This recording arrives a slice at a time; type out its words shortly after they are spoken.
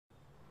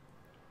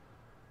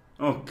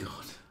Oh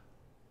god.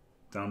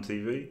 Down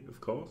TV, of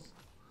course.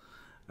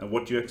 And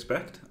what do you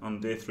expect on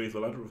day 3 of the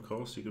ladder? Of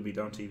course, you're going to be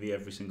down TV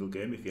every single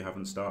game if you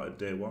haven't started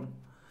day 1.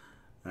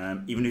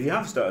 Even if you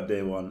have started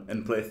day 1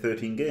 and play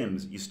 13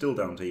 games, you're still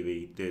down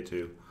TV day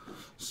 2.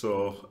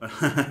 So,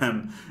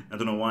 I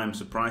don't know why I'm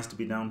surprised to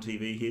be down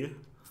TV here.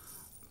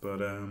 But,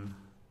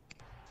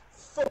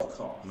 fuck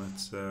off.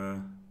 Let's,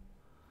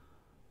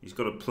 he's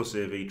got a plus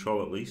AV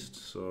troll at least,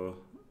 so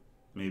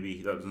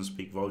maybe that doesn't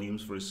speak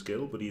volumes for his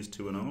skill, but he is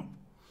 2-0.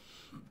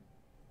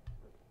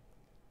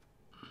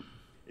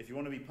 If you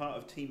want to be part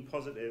of Team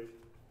Positive,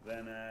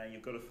 then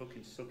you've got to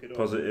fucking suck it up.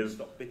 Positive.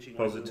 Stop bitching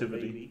like a little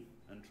baby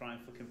and try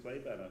and fucking play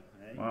better.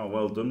 Eh? Wow,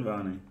 well done,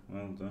 Varney.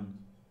 Well done.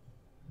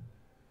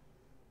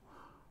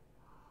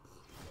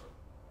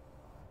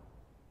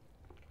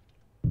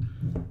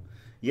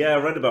 Yeah, I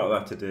read about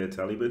that today,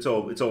 Tally, but it's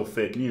all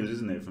fake news,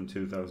 isn't it, from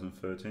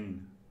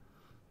 2013?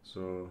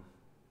 So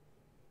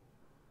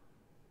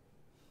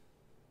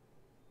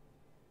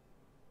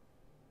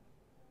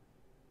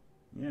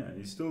yeah,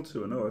 he's still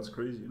 2-0. That's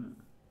crazy, isn't it?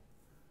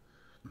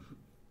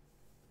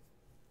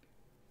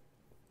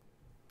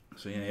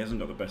 So yeah, he hasn't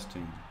got the best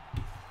team.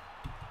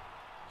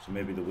 So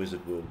maybe the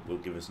wizard will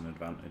give us an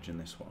advantage in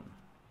this one.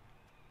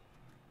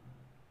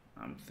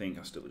 I think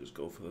I still just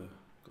go for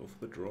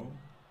the draw.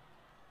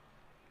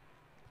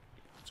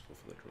 Let's go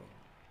for the draw.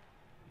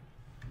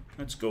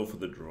 Let's go for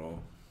the draw.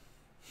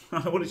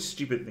 What a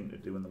stupid thing to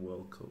do in the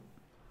World Cup.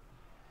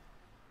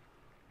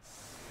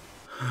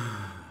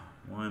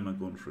 Why am I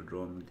going for a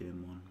draw in the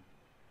game 1?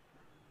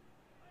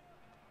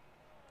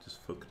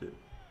 Just fucked it.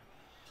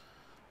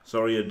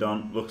 Sorry,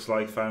 Adon. Looks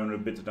like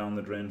 500 bits down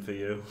the drain for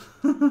you.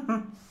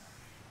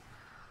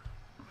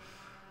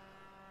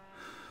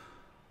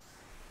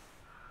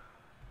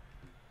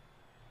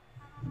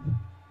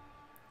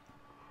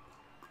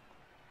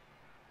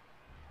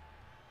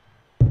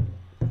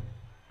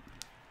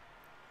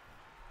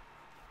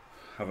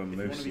 Have a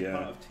moose, if you yeah. want to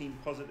be part of Team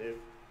Positive,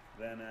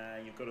 then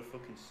you've got to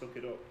fucking suck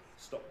it up.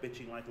 Stop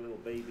bitching like a little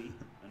baby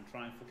and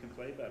try and fucking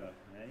play better,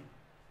 eh?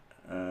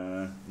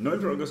 No,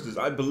 for Augustus,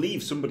 I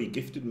believe somebody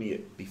gifted me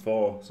it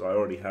before, so I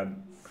already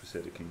had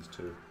Crusader Kings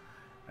 2.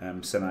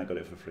 Senai got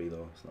it for free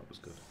though, so that was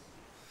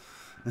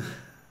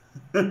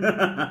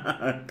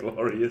good.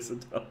 Glorious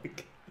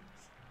attack.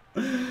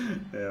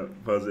 Yeah,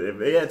 positive.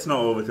 Yeah, it's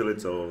not over till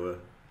it's over.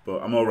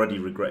 But I'm already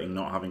regretting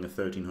not having a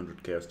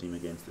 1300 chaos team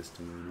against this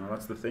team. You know,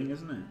 that's the thing,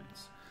 isn't it?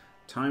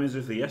 Time is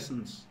of the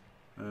essence.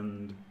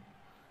 And,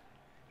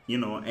 you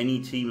know,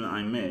 any team that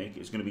I make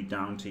is going to be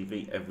down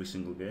TV every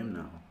single game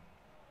now.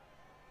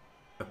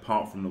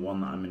 Apart from the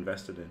one that I'm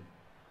invested in.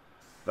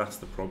 That's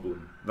the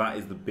problem. That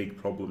is the big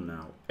problem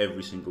now.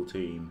 Every single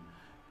team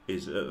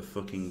is at a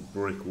fucking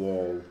brick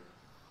wall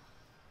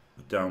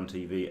down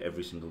TV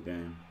every single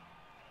game.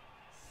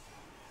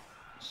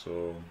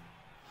 So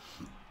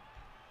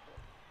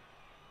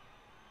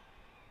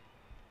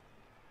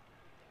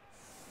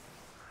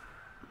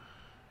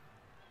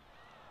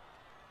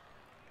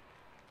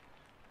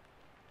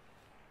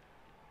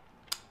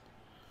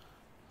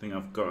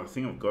I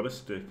think I've got to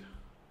stick.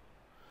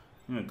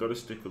 I think I've got to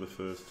stick with the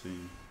first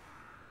team.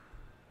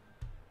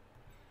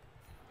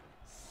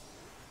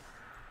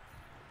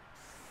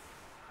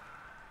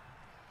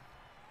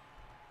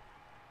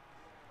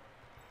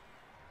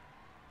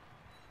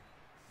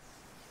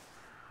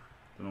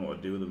 Don't know what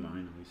to do with the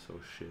mine. He's so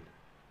shit.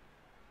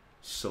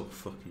 So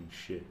fucking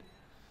shit.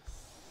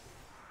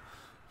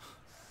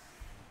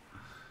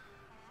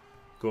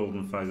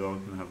 Golden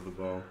Fagor can have the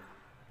ball.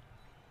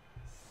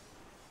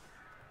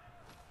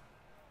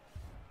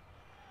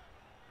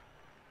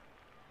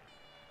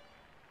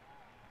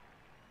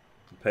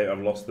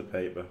 I've lost the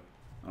paper.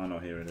 Oh no,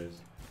 here it is.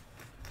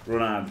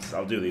 Run ads.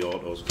 I'll do the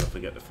autos because I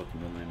forget to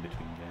fucking run them in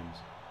between games.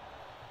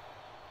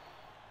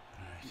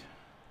 Alright.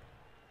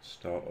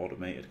 Start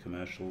automated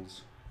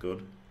commercials.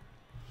 Good.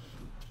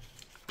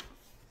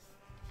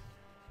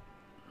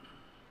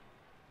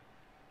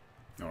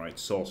 Alright,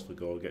 source for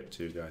goal. Get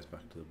 2 guys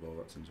back to the ball.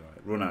 That seems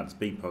alright. Run ads.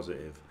 Be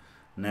positive.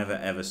 Never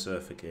ever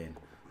surf again.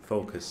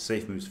 Focus.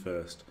 Safe moves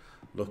first.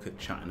 Look at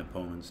chatting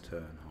opponent's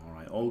turn.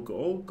 Alright. All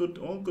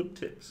good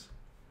tips.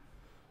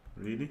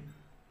 Really?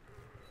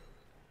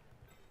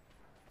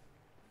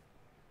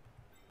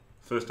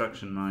 First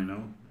action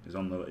 9-0 is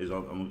on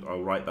the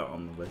I'll write that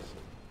on the list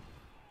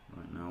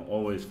right now.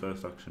 Always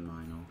first action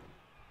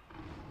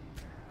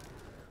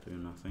 9-0. Do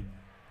nothing.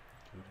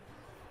 Good.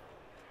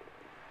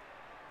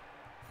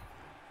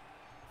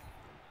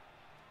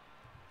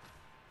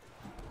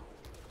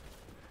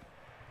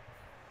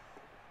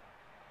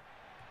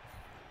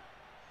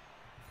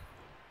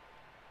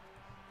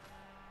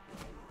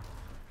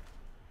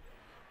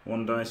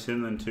 One dice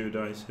in, then 2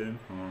 dice in.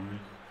 Alright.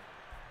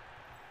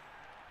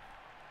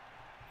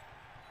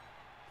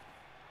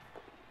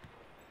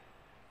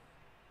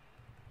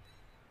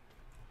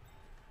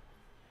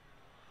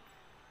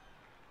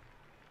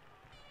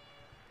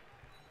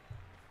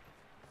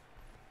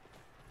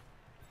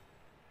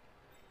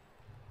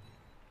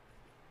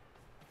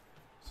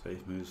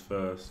 Safe moves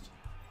first.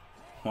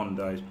 1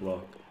 dice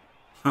block.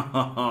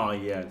 Oh,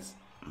 yes.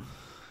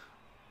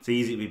 It's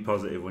easy to be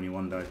positive when you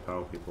one dice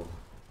power people.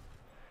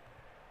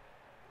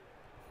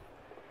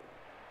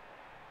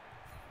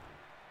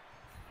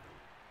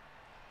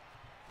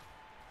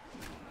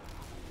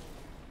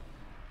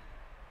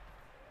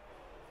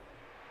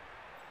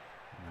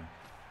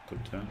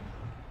 Good turn.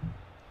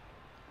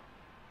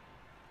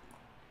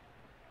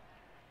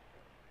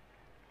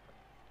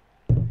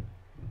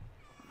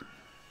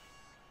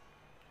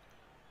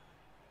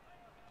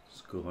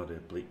 School holiday,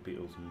 bleak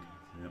beetles and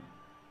yep.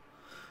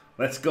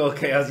 Let's go,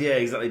 Chaos. Yeah,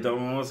 exactly.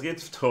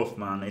 It's tough,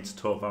 man. It's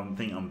tough. I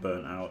think I'm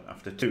burnt out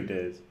after 2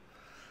 days.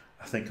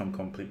 I think I'm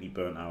completely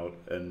burnt out,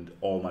 and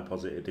all my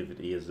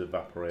positivity has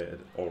evaporated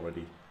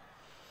already.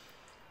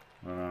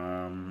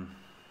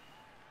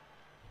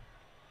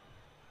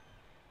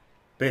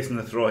 Based on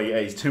the throw,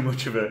 yeah, he's too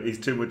much of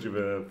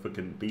a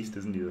fucking beast,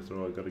 isn't he? The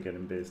throw, I've got to get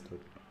him basted.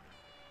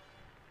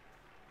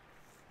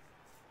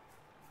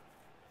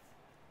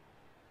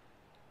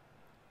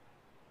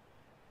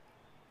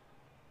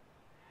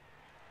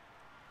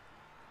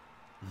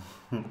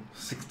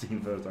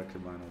 $16 first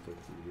action line, I thought,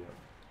 yeah.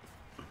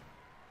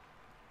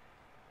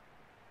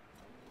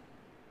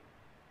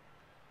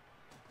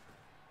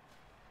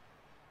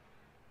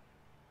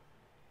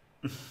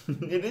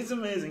 It is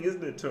amazing,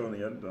 isn't it, Tony?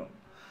 I don't know.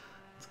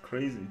 It's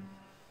crazy.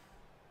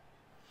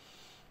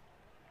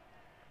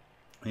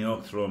 You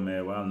know, throw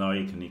me. Well, no,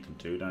 you can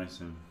 2 dice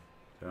him,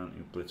 can't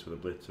you? Blitz with a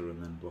blitzer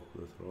and then block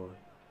with a thrower.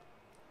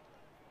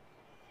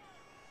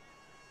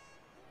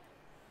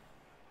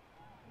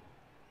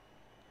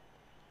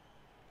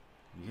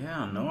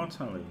 Yeah, I know,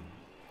 Tally.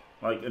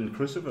 Like, and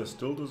Christopher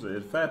still does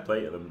it. Fair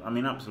play to them. I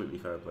mean, absolutely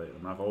fair play to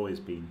them. I've always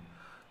been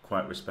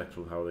quite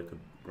respectful of how they could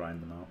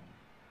grind them out.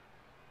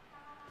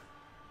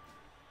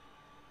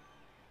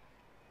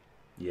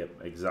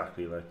 Yep,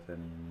 exactly like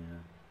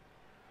then,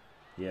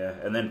 yeah. Yeah,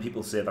 and then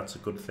people say that's a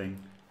good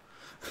thing.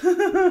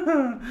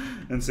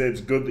 And say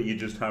it's good that you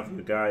just have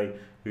your guy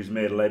who's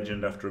made a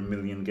legend after 1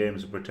 million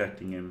games of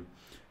protecting him,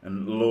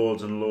 and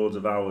loads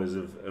of hours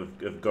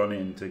have gone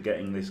into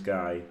getting this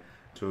guy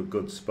to a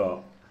good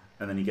spot,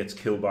 and then he gets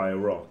killed by a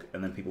rock,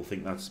 and then people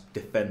think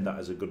defend that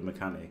as a good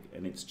mechanic,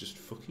 and it's just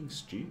fucking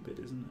stupid,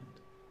 isn't it?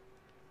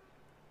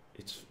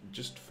 It's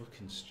just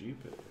fucking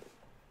stupid.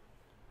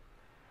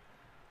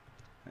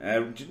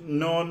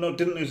 No,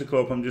 didn't lose a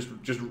club. I'm just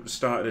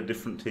started a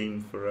different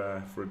team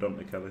for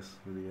Adontic Ellis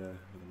with the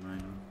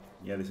minor.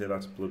 Yeah, they say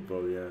that's Blood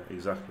Bowl. Yeah,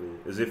 exactly.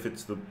 As if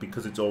it's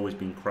because it's always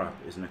been crap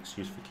is an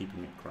excuse for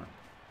keeping it crap.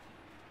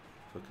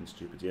 Fucking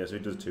stupid. Yeah, so he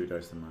does 2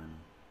 dice the minor.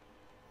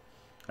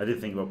 I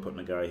did think about putting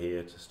a guy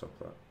here to stop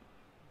that,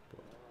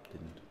 but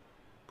didn't.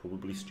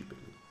 Probably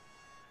stupidly.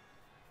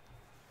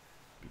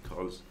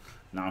 Because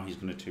now he's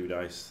going to 2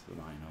 dice the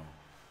minor.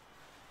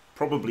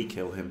 Probably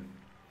kill him.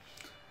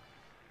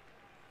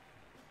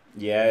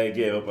 Yeah, he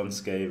gave up on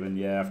Skaven,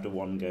 yeah, after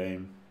one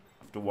game.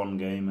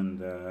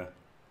 And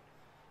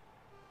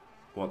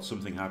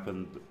something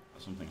happened,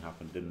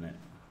 didn't it?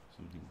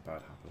 Something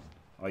bad happened.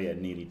 Oh yeah,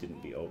 nearly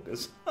didn't beat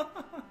Ogres.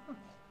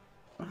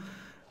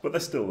 But they're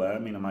still there. I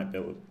mean, I might be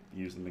able to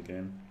use them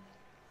again.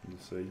 We'll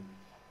see.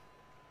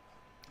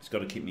 He's got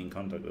to keep me in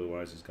contact,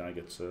 otherwise this guy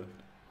gets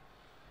served.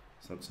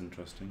 So that's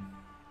interesting.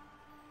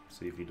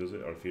 See if he does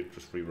it, or if he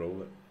just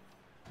re-roll it.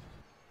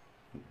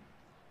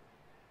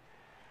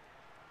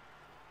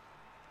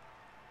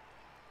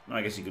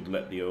 I guess he could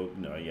let the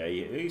no,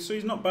 yeah. So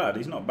he's not bad.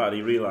 He's not bad.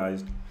 He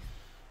realised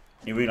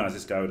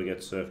this guy would have get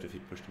surfed if he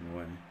pushed him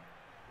away.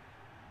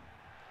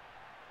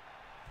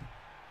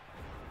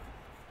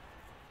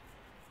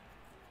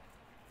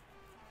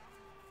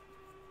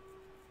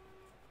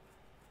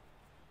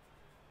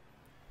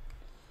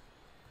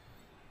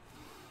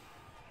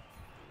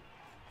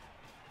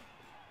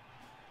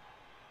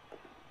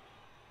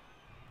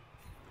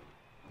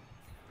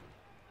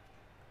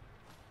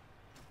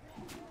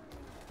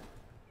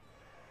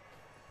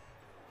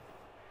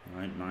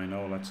 Right,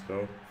 9-0, let's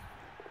go.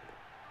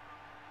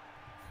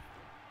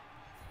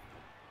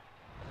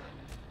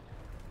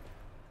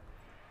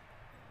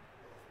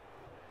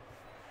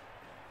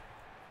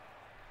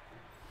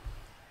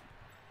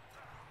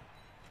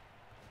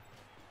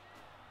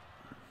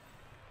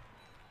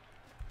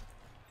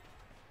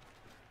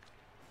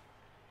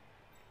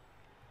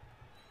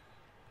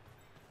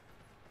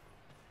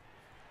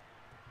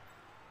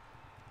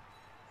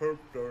 Herp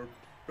derp,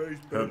 base,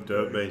 Herp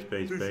derp,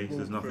 base.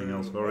 There's nothing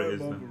else for it,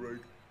 is there?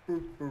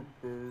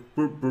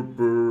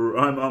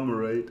 I'm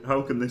Amorate.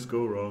 How can this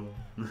go wrong?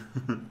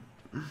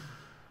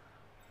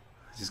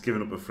 Just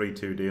giving up a free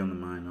 2D on the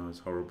minor is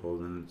horrible,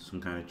 and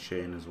some kind of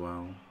chain as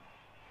well.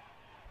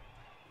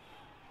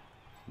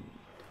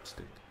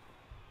 Stick.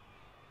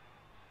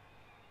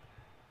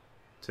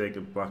 Take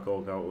a Black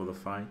Orc out with a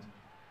fight.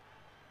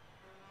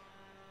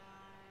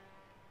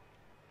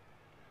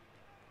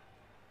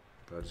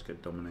 But I just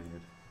get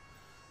dominated.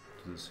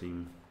 Doesn't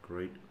seem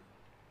great.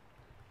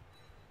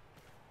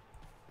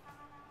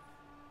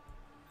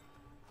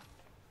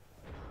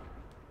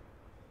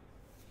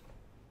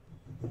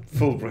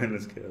 Full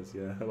brainless chaos,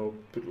 yeah. Hello,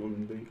 people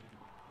indeed.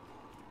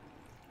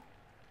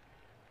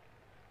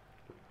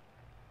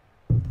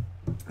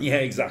 Yeah,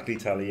 exactly,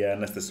 Tally. Yeah,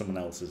 unless there's someone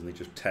else's and they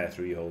just tear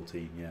through your whole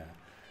team. Yeah,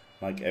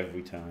 like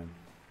every time.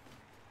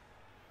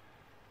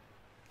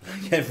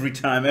 Like every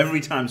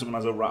time someone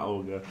has a rat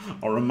ogre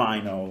or a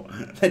mino,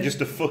 they're just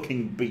a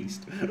fucking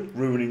beast,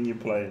 ruining your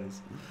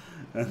players.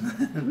 And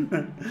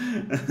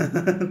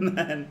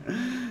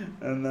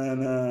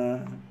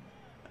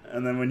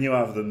then when you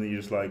have them, you're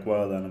just like,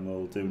 well, then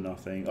we'll do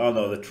nothing. Oh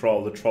no, the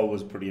troll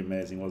was pretty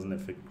amazing, wasn't it?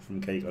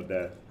 From Cake or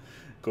Death,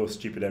 go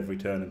stupid every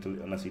turn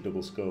unless he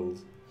double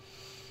skulls.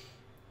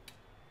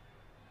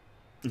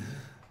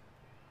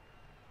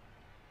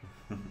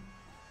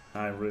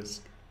 High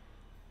risk.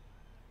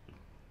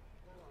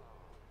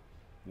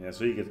 Yeah,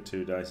 so you get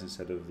 2 dice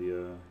instead of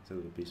the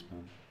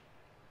beastman.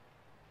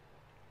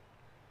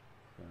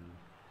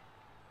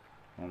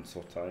 I'm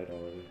so tired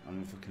already.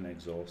 I'm fucking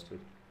exhausted.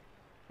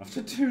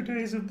 After 2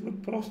 days of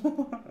Blood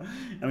Bowl.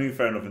 I mean,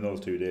 fair enough, in those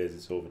 2 days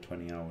it's over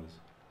 20 hours.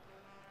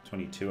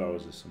 22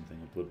 hours or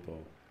something of Blood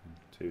Bowl in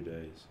 2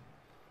 days.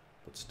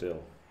 But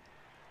still.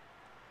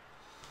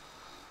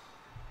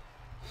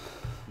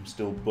 I'm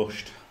still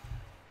bushed.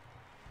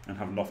 And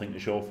have nothing to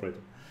show for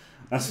it.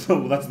 That's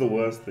the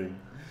worst thing.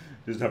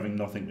 Just having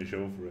nothing to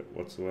show for it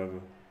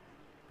whatsoever.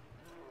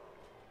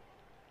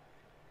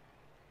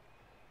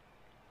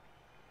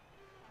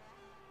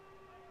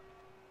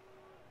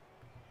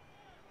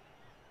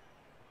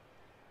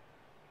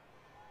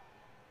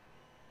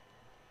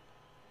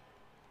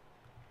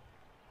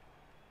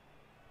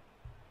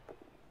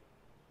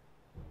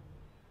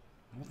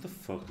 What the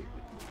fuck?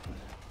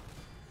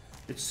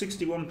 It's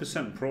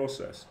 61%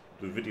 processed,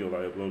 the video that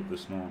I uploaded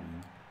this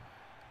morning.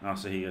 Ah,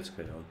 so he gets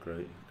KO.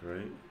 Great.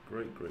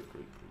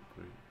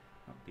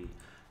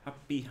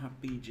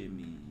 Happy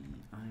Jimmy.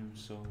 I'm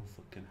so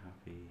fucking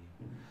happy.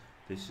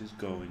 This is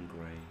going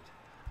great.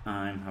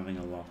 I'm having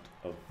a lot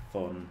of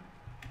fun.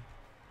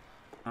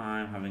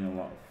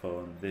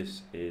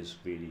 This is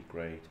really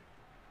great.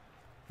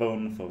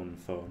 Fun.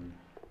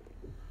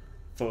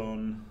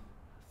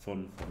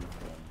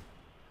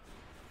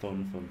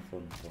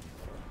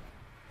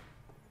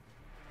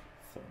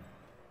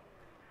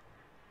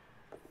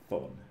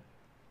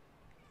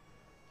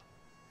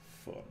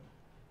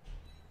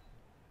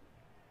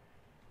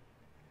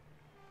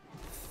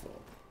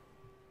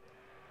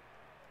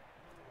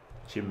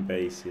 Jim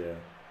Base, yeah.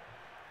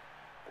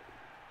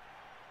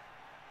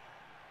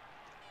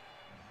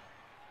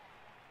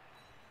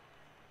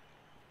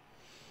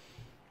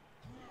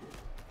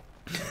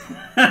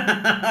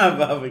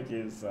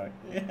 Barbecue sack.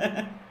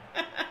 Yeah.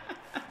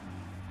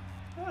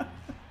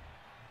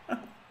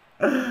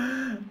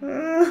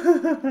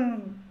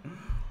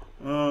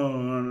 Oh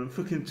man,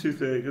 fucking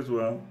toothache as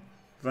well.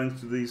 Thanks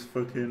to these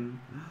fucking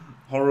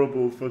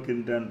horrible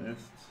fucking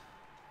dentists.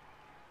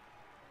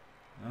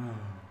 Oh.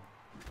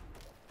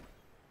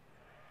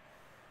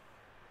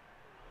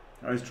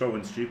 Oh, he's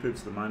throwing stupid,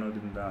 so the Mino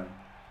didn't die.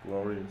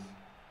 Glorious. He's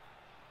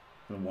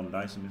gonna one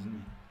dice him,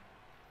 isn't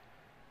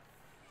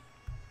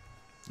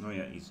he? Oh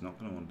yeah, he's not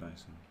gonna one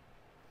dice him.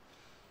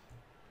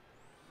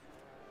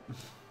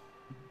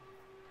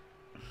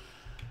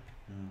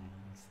 Oh,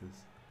 what's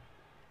this?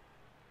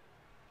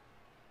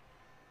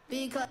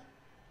 Because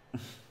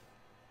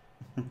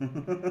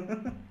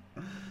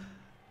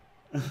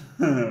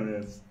Oh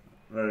yes,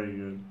 very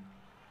good.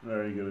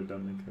 Very good at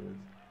dumping killers.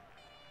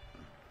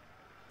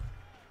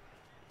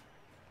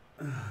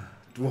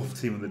 Dwarf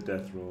team with the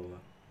Death Roller.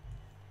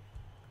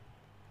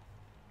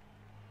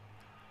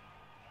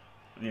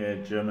 Yeah,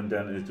 German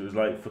dentist. It was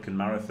like fucking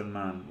Marathon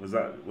Man. Was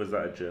that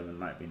a German?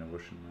 Might have been a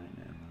Russian night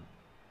name.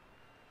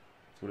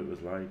 That's what it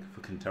was like.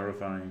 Fucking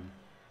terrifying.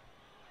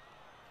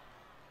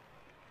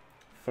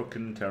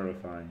 Fucking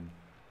terrifying.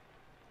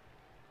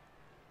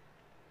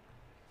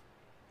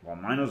 Well,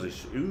 Minos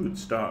is. Who would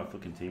start a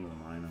fucking team with a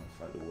Mino? It's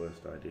like the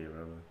worst idea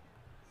ever.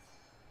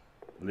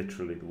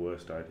 Literally the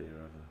worst idea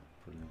ever.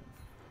 Brilliant.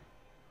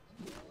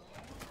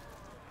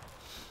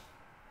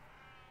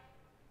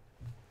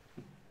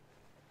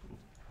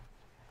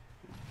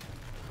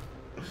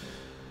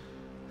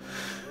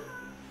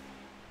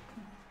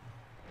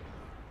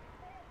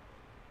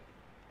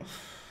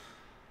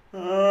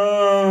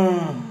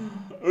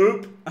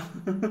 Oop.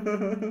 Oop.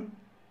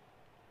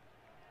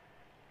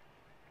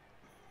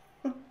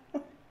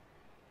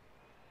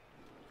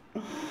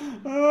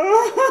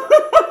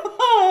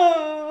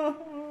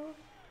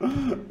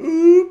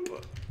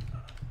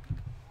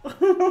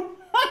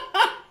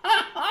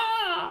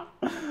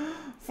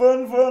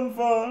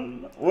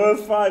 Fun.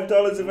 Worth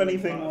 $5 if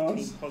anything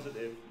was. Team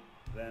positive,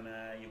 then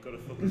you've got to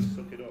fucking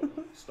suck it up.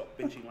 Stop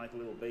bitching like a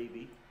little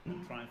baby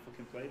and try and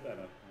fucking play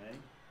better, eh?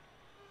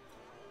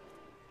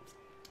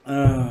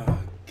 Oh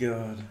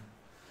God.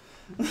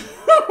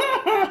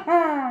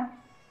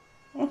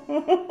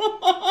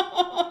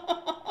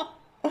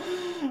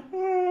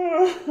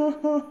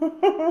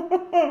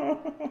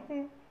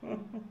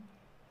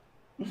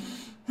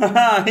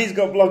 He's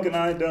got block and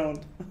I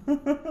don't.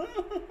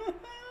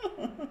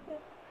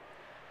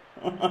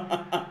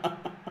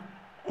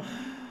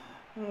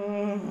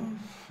 Oh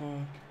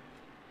fuck.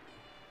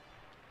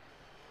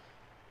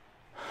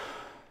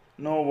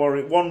 No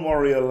worry. One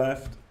warrior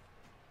left.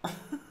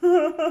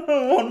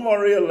 One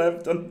warrior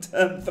left on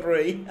turn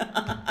 3.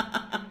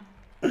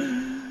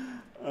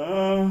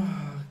 Oh,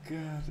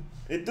 God.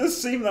 It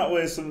does seem that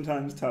way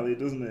sometimes, Tally,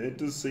 doesn't it? It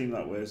does seem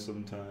that way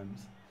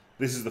sometimes.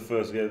 This is the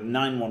first game.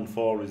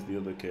 914 is the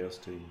other Chaos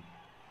team,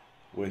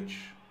 which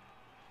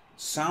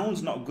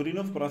sounds not good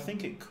enough, but I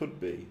think it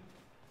could be.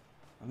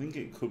 I think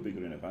it could be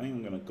good enough. I think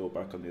I'm going to go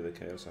back on the other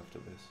Chaos after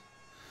this.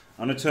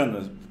 I'm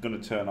going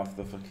to turn off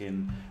the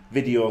fucking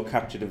video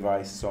capture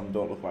device so I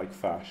don't look like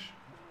Fash.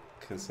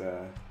 Because,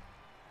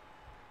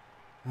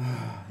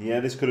 yeah,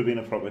 this could have been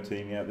a proper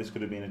team. Yeah, this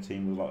could have been a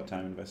team with a lot of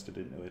time invested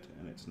into it,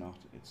 and it's not.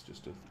 It's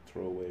just a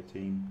throwaway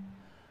team.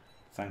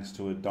 Thanks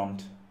to a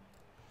Dont.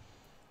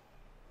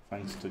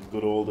 Thanks to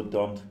good old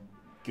Dont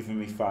giving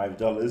me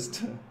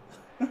 $5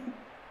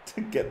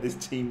 to get this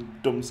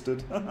team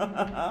dumpstered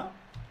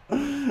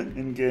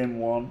in game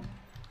 1.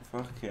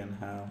 Fucking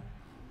hell.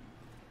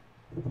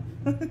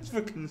 It's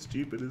fucking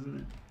stupid, isn't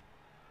it?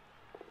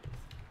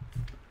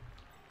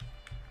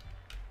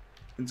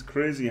 It's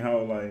crazy how,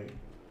 like,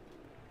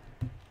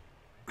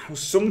 how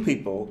some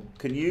people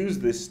can use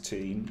this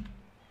team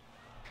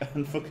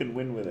and fucking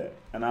win with it,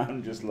 and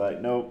I'm just like,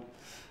 nope,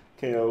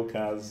 KO,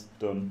 Kaz,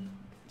 done,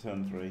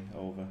 turn 3,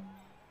 over.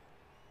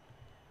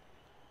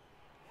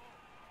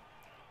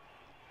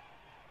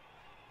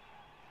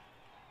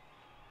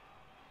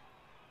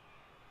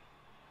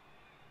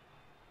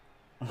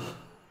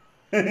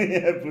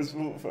 Yeah, plus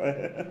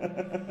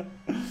fire.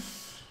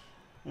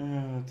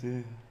 Oh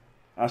dear.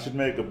 I should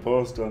make a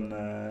post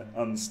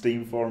on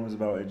Steam forums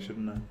about it,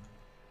 shouldn't I?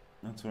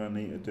 That's what I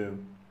need to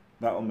do.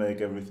 That'll make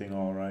everything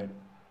alright.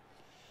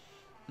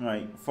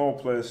 Right, 4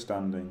 players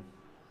standing.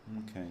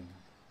 Okay.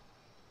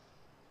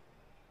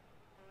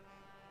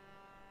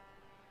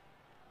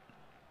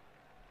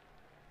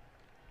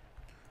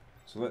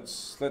 So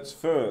let's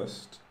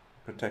first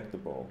protect the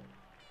ball.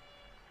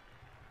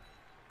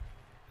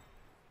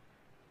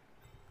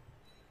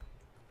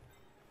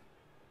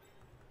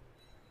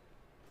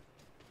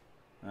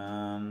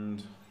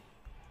 And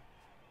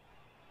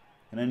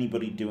can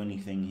anybody do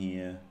anything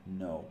here?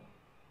 No.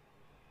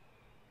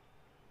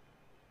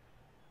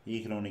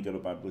 He can only go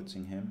about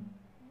blitzing him.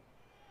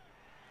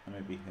 Or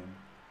maybe him.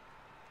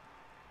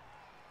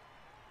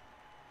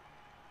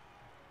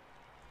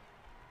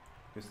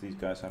 Guess these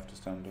guys have to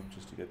stand up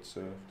just to get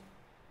served.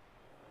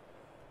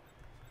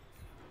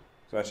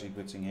 So actually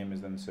blitzing him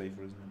is then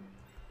safer, isn't it?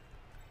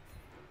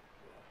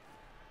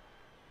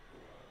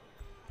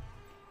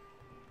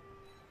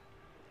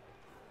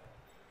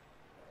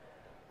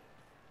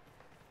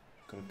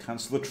 Gotta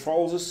cancel the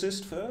troll's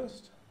assist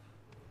first.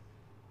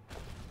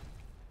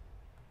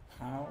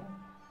 How?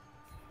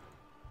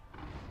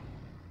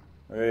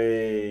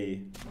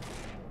 Hey.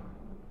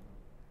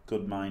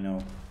 Good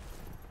Mino.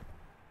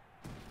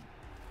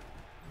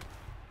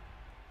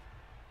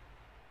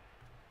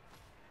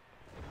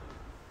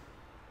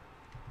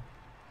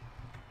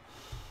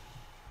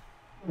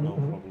 No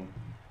problem.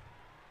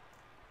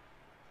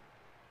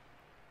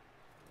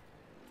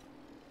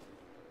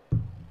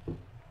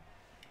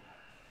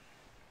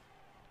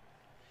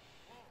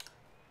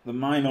 The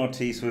minor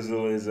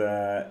T-Swizzle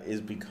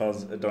is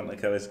because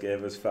Adontic Ellis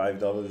gave us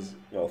 $5,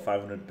 well,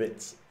 500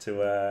 bits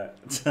to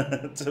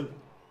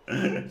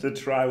to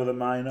try with a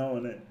Mino,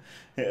 and it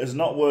has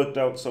not worked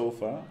out so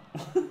far.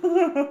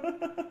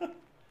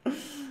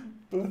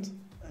 But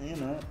you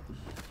know,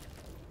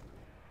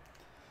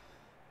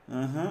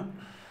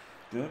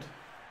 good.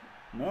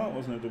 No, it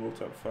wasn't a double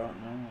tap fart.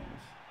 No, it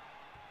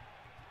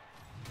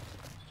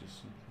was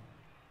just something.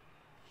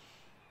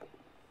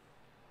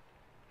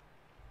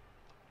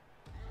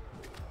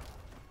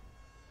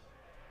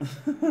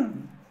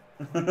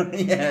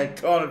 Yeah,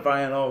 cornered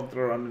by an Orc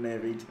thrower on an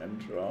AV10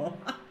 troll.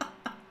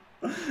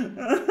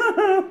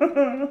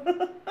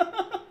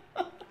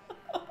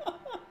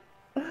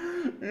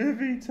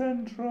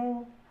 AV10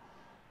 troll.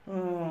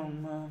 Oh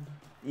man.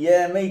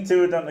 Yeah, me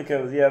too,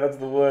 Adonticos. Yeah, that's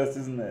the worst,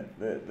 isn't it?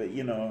 That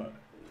you know.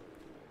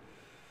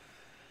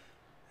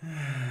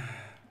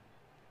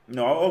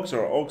 No, Orcs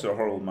are a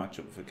horrible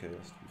matchup for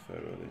Chaos, to be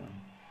fair, early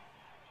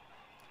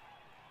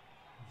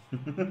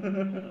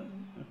on.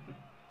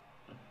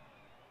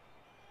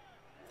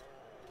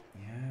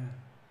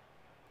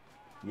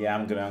 Yeah,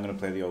 I'm gonna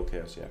play the old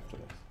Chaos after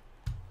this.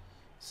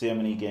 See how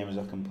many games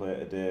I can play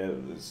today.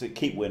 So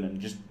keep winning,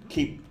 just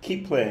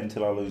keep playing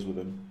until I lose with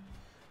them.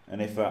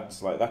 And if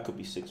that's like, that could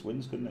be 6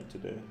 wins, couldn't it,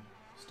 today?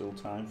 Still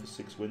time for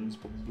 6 wins,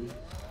 probably.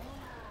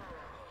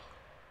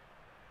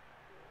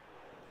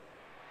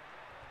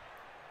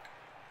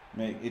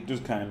 It does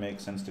kind of make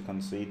sense to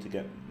concede to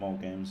get more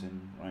games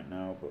in right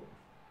now, but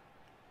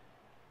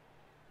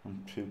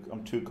I'm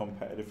too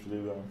competitive to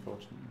do that,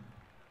 unfortunately.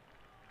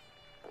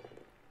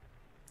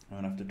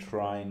 I'm going to have to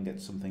try and get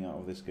something out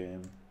of this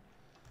game,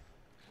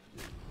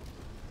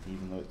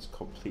 even though it's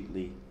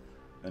completely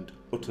and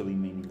utterly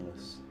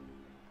meaningless.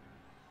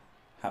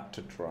 Had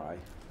to try.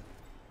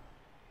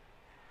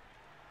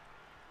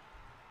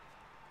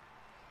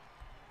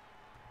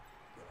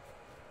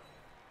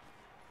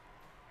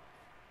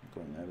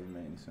 Going there doesn't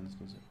make any sense,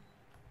 does it?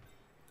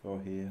 Go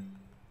here.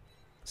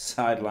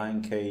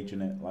 Sideline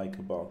caging it like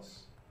a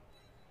boss.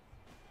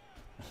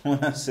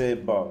 When I say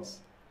boss,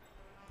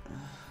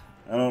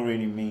 I don't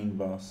really mean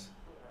boss.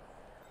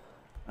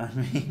 I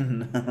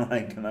mean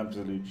like an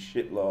absolute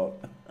shitlord.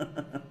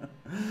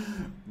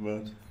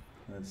 But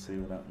let's see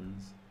what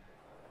happens.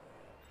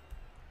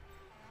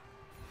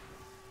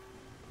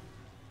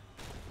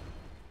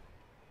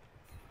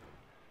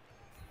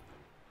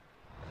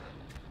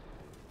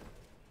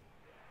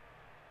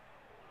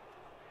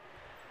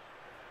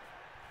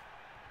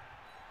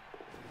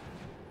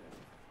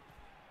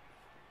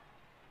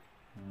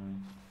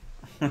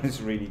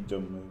 It's really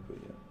dumb move, but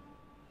yeah.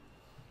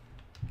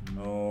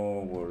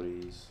 No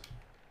worries.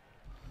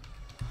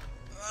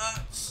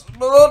 That's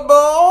Blood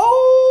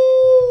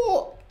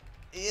Bowl!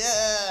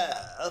 Yeah,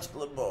 that's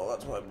Blood Bowl.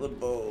 That's why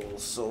Blood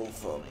Bowl's so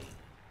funny.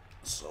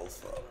 So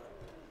fun.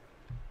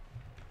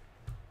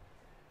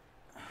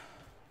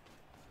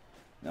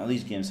 Now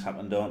these games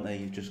happen, don't they?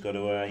 You've just got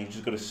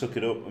to suck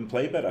it up and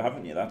play better,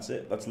 haven't you? That's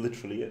it. That's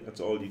literally it.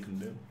 That's all you can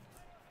do.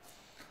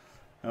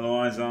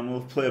 Hello, Izan.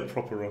 We'll play a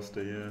proper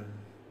roster, yeah.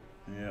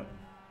 Yep.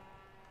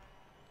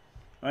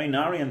 Hey,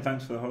 Narian,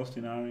 thanks for the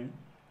hosting, Narian.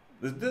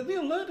 The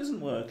alert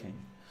isn't working.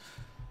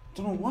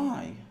 Don't know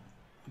why.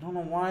 I don't know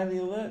why the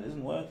alert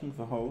isn't working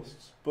for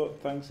hosts, but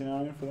thanks,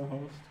 Narian, for the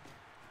host.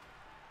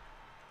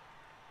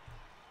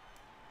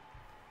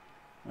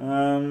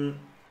 And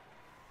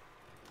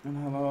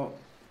hello.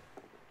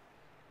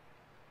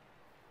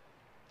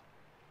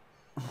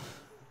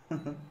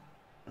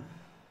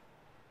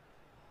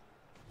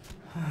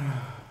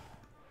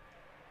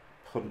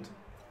 Punt.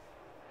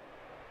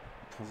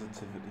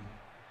 Positivity.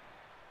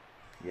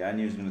 Yeah, I knew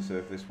he was going to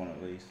surf this one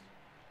at least.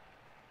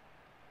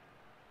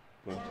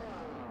 But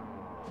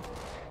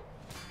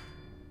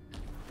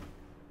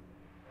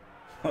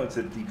oh, it's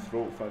a deep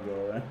throat fag,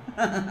 alright.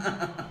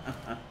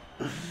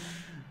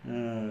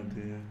 Oh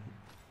dear.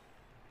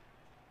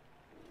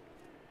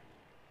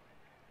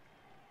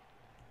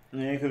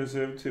 Yeah, he could have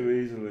surfed too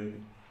easily.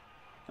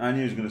 I knew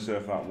he was going to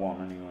surf that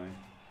one anyway.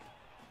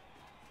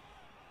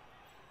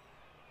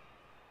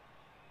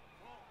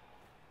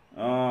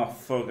 Oh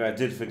fuck, I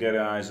did forget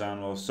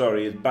Izan. Well,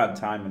 sorry, it's bad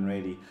timing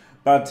really.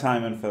 Bad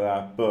timing for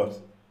that, but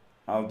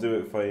I'll do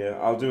it for you.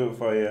 I'll do it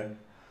for you.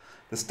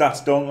 The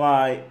stats don't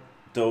lie.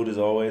 Dode is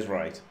always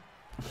right.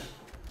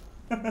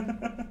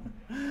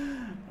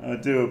 I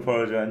do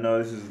apologise. No,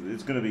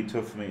 it's going to be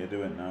tough for me to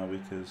do it now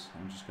because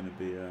I'm just going to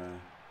be,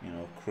 you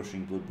know,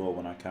 crushing Blood Bowl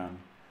when I can,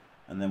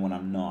 and then when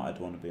I'm not, I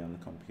don't want to be on the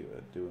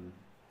computer doing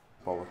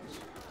bollocks.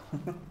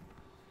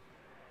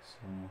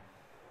 So.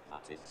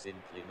 That is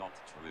simply not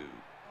true.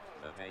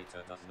 The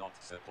data does not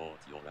support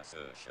your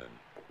assertion.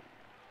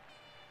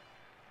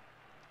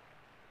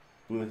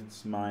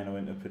 Blitz minor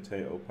into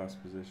potato pass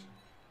position.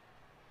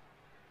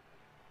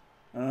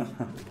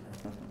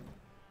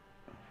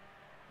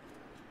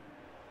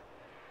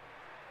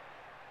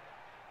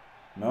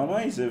 No,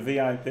 he's a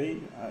VIP.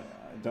 I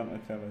don't know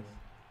if that is.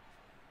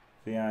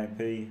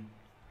 VIP.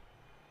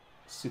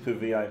 Super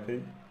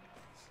VIP.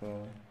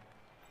 So.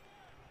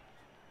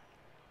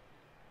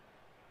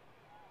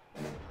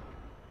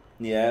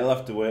 Yeah, I'll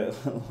have to wait.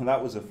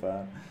 That was a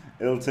fan.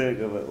 It'll take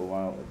a little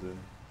while to do.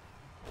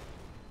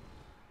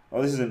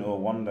 Oh, this is into a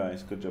 1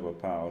 dice. Good job, I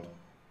powered.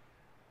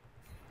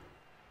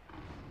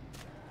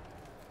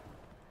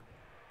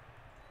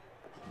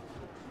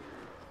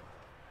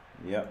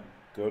 Yep,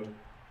 good.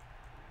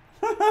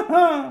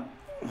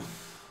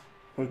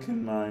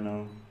 Fucking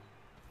Mino.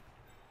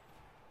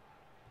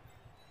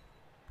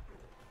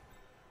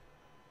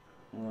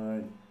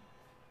 Right.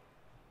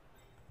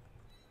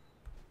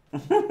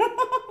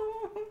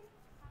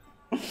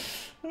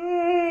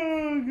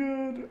 Oh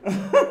god.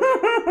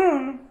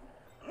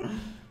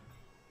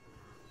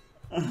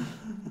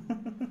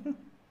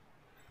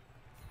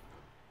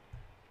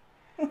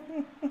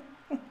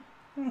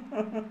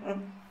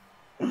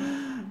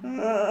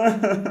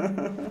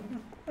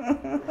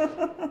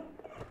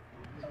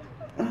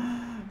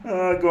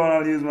 Go on,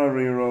 I'll use my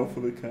reroll for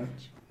the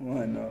catch.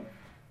 Why not?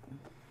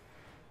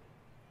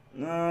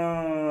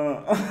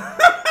 No.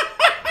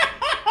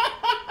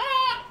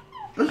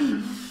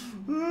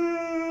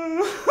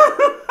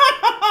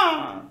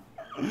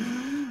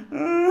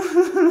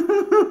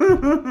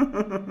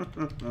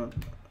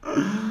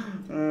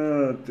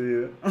 Oh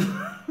dear.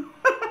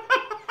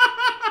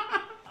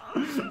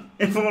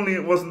 If only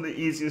it wasn't the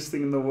easiest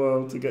thing in the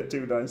world to get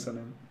 2 dice on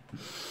him.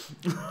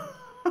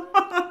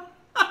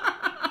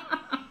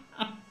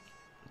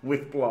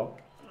 With block.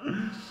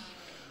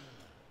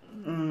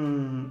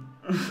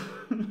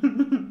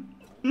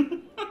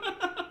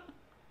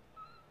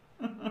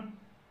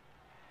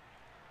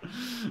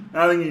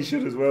 I think you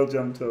should as well,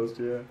 Jam Toast,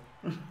 yeah.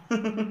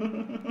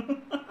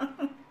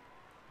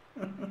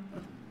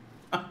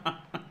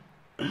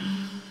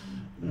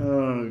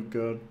 Oh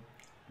god.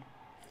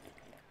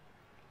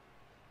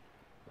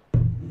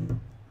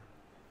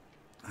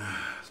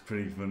 It's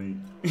pretty funny.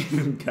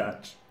 Even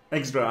catch.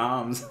 Extra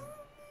arms.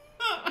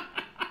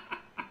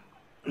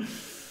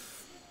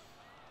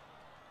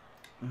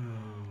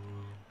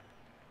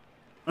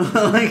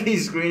 Like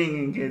he's screening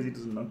in case he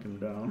doesn't knock him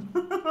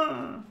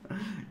down.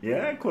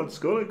 Yeah, quad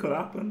skull, it could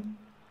happen.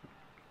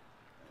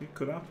 It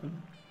could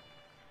happen.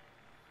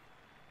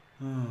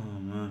 Oh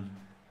man.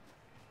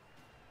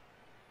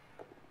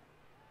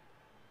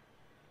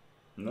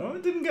 No,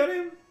 it didn't get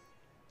him.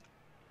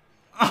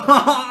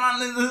 Oh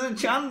man, there's a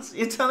chance.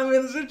 You're telling me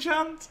there's a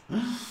chance?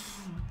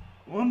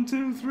 1,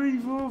 2, 3,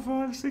 4,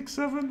 5, 6,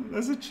 7.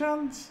 There's a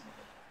chance.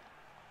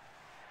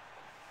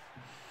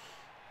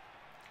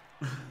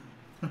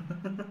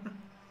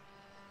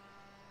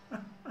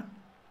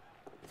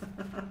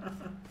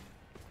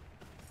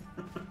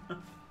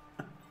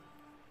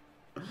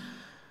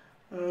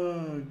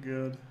 Oh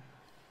god.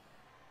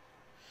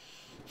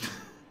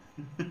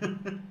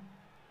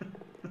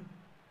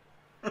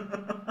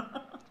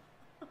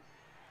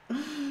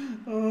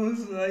 Oh,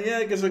 yeah,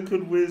 I guess I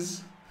could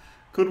whiz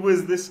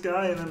this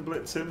guy and then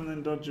blitz him and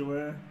then dodge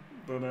away.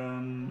 But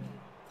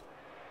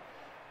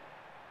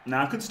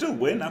nah, I could still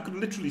win. I could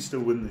literally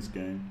still win this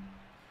game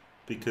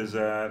because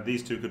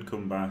these two could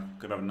come back.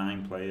 Could have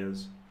 9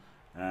 players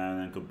and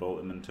then could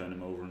bolt him and turn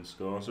him over and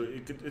score. So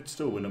it's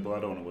still winnable. I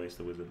don't want to waste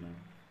the wizard now.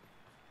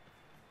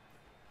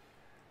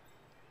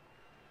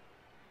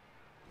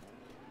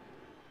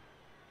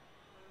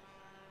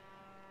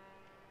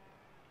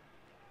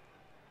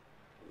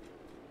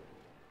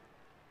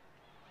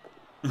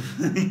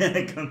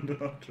 Yeah,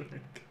 Condor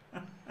trick.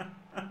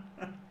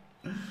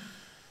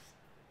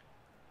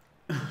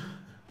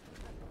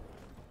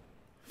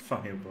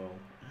 Fireball.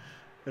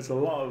 There's a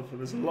lot of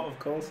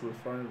calls for the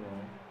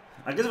fireball.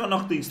 I guess if I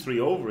knock these 3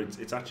 over,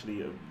 it's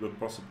actually the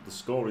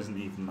score isn't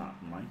even that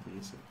unlikely,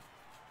 is it?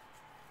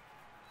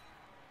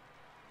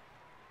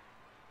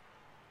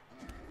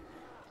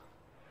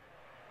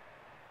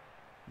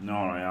 No,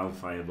 alright, I'll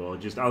fireball.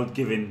 I'll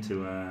give in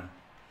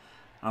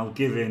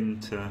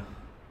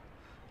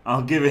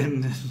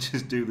and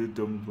just do the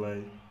dumb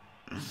play.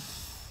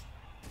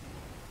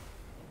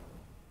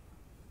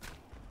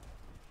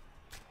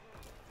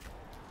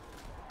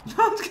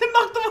 I was getting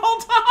knocked the whole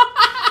time.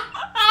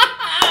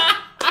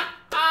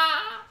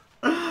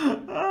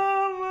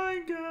 Oh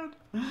my god.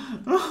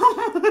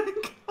 Oh my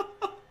god.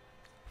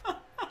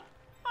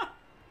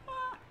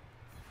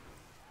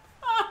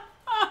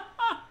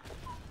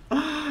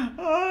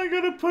 Oh, I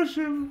gotta push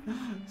him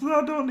so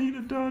I don't need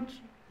to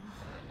dodge.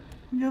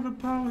 Get the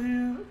power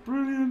here.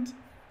 Brilliant.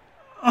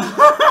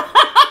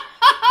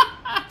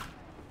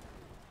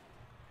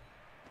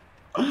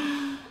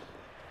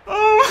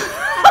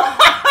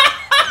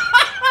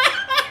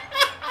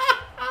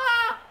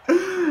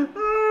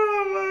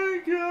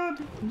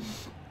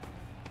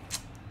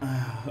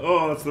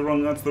 Oh, that's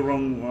the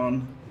wrong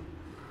one.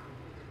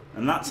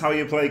 And that's how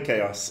you play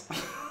chaos.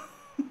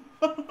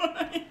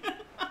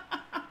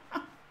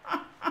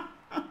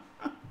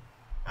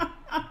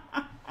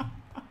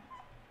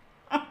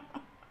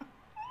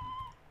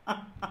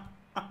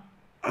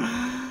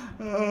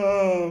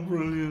 Oh,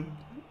 brilliant.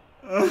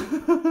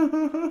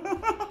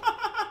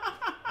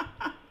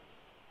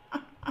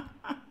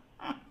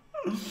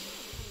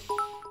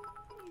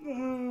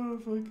 Oh,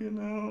 fucking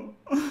hell.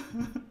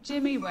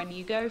 Jimmy, when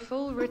you go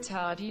full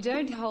retard, you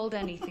don't hold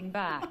anything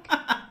back.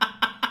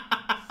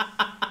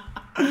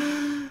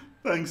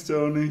 Thanks,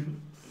 Tony.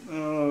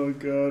 Oh,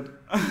 God.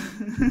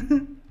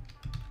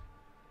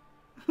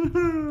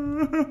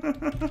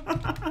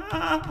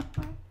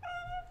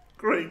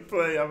 Great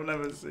play I've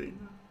never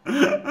seen.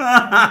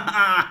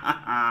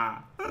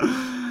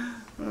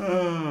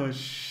 Oh,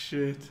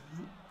 shit.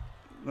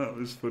 That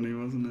was funny,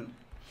 wasn't it?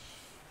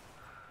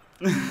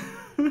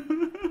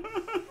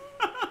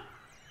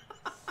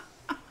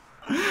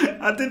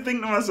 I did think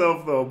to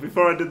myself though,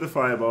 before I did the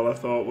fireball, I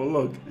thought, well,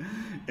 look,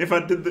 if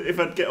I'd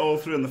get all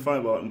 3 on the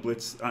fireball, I can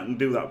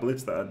do that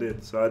blitz that I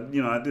did. So I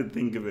did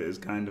think of it as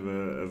kind of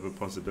a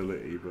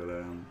possibility, but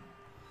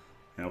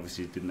I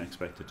obviously didn't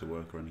expect it to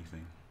work or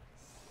anything.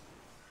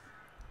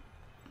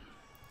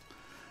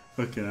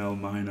 Fucking hell,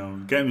 Mino.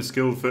 Get him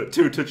skilled for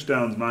 2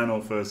 touchdowns, Mino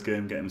first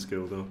game, get him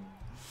skilled up.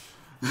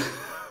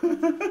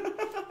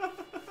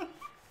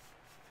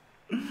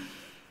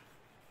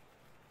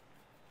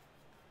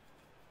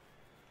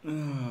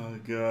 Oh,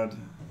 God.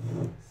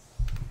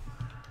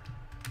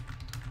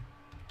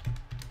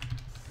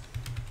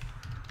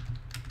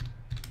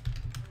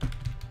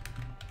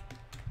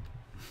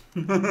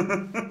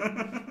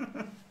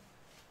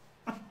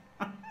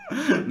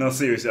 No,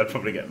 seriously, I'd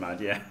probably get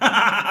mad, yeah.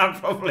 I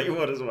probably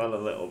would as well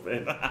a little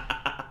bit.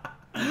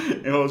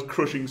 If I was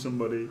crushing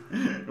somebody,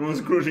 if I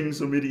was crushing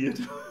some idiot.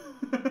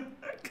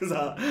 Because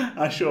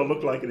I sure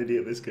look like an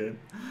idiot this game.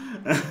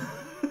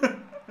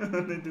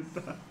 And they did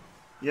that.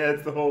 Yeah,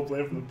 it's the whole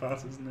play from the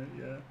pass, isn't it?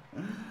 Yeah.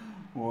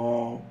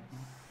 Whoa.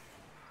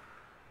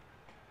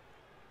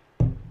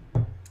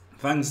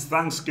 Thanks,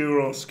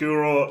 Skuro.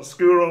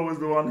 Skuro was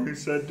the one who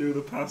said do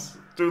the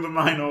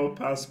minor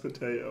pass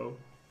potato.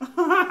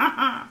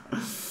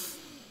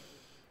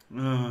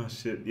 Oh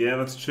shit. Yeah,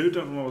 that's true.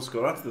 Don't know what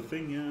score. That's the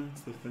thing. Yeah,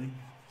 that's the thing.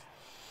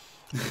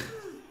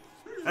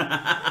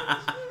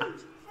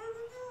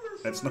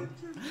 Let's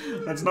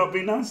not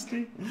be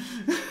nasty.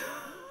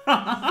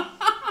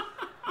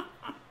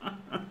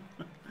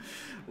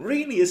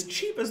 Really, as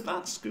cheap as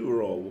that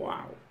Skuro?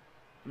 Wow,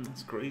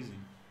 that's crazy.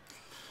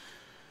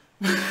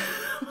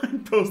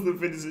 Post the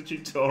vid as a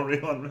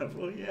tutorial on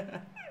Rebel.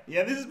 Yeah.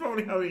 This is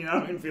probably how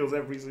United feels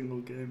every single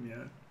game.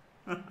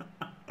 Yeah.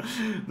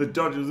 The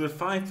dodge was a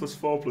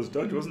 5+4+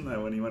 dodge, wasn't there,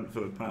 when he went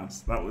for the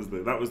pass? That was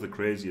the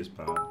craziest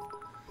part.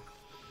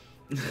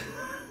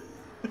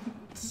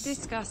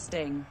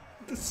 Disgusting.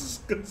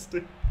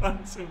 Disgusting.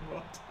 That's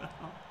what.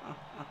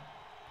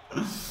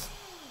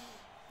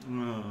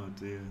 Oh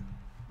dear.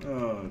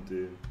 Oh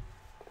dear.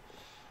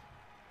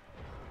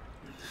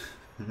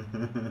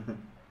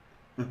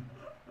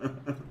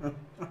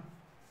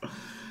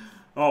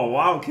 Oh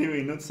wow,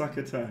 Kiwi nutsack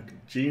attack,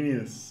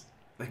 genius.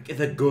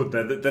 They're good.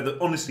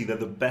 Honestly, they're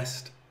the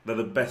best. They're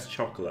the best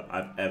chocolate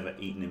I've ever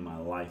eaten in my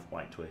life.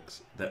 White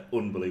Twix. They're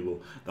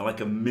unbelievable. They're like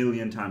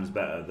 1,000,000 times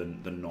better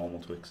than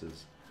normal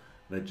Twixes.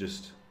 They're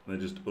just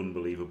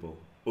unbelievable.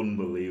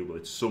 Unbelievable.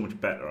 It's so much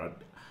better.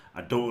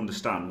 I don't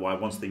understand why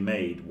once they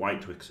made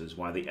White Twixes,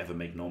 why they ever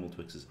make normal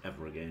Twixes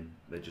ever again.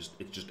 It's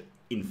just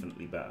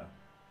infinitely better.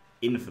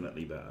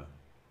 Infinitely better.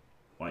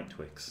 White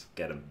Twix.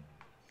 Get them.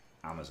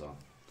 Amazon.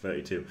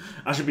 32.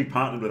 I should be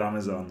partnered with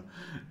Amazon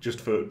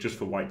just for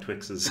White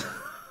Twixes.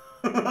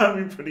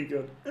 That'd be pretty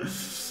good.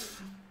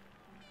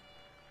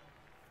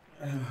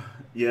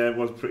 Yeah, it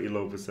was pretty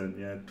low percent.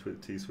 Yeah,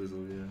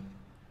 T-Swizzle.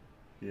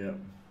 Yeah.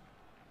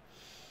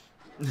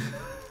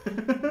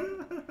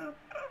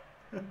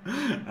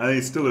 And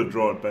it's still a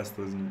draw at best,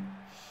 though, isn't it?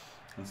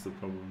 That's the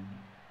problem.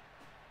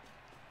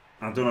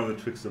 I don't have the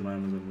Twix on my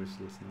Amazon wish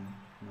list now.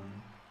 No.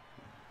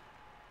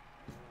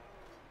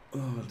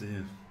 Oh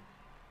dear.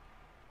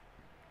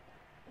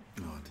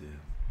 Oh dear.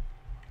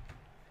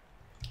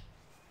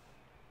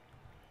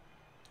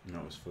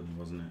 That was funny,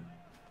 wasn't it?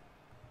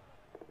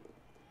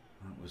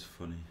 That was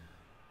funny.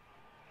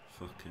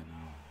 Fucking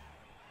hell.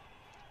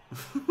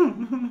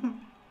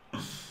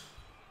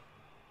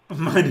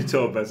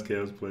 MINOTAUR best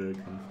Chaos player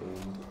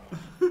confirmed.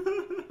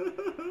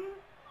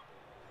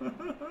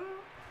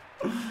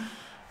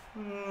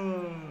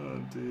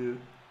 Oh dear.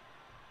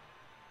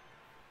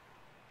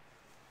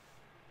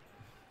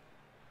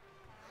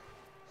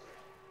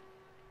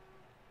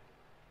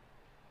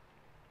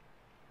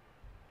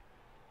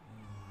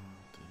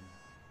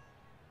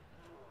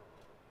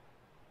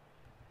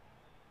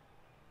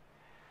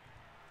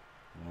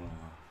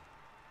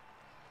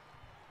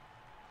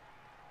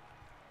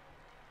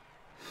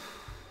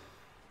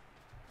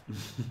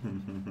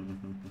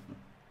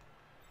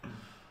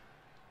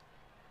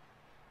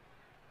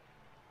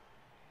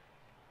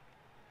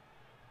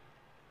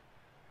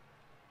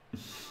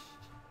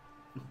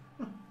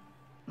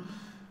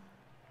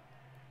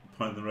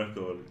 Point the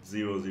record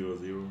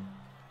 0-0-0.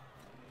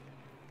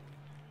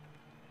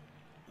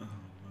 Oh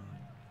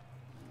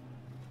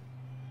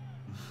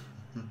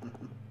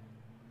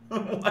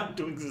man. Why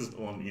doing this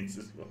on means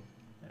as well?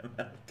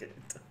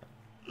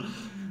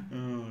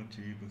 Oh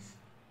Jesus.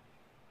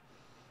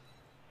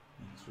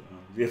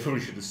 Yeah,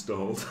 probably should have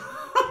stalled.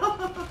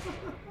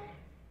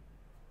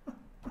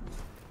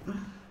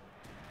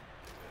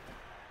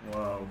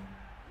 Wow.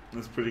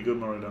 That's pretty good,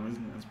 Moradam,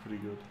 isn't it? That's pretty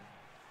good.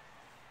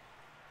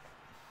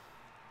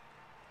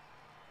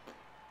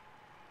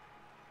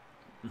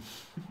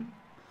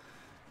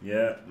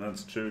 Yeah,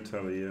 that's true,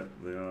 Tally. Yeah,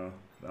 they are.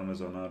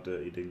 Amazon are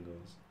dirty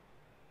dingoes.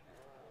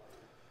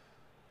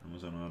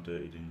 Amazon are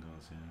dirty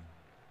dingoes, yeah.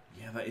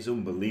 Yeah, that is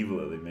unbelievable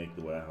that they make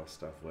the warehouse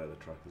staff wear the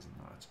trackers and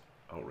that. That's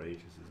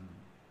outrageous, isn't it?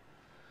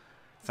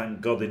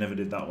 Thank God they never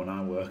did that when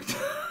I worked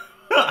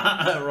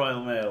at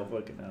Royal Mail.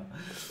 Fucking hell.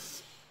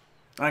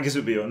 I guess it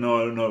would be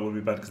no, it would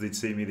be bad because they'd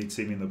see me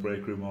in the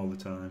break room all the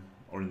time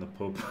or in the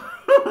pub.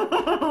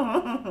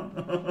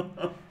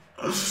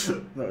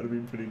 That would have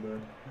been pretty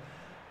bad.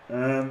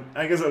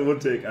 I guess I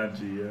would take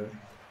Angie. Yeah,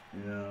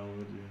 I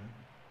would.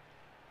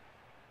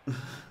 Yeah.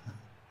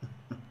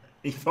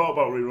 He thought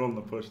about re-rolling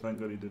the push. Thank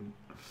God he didn't.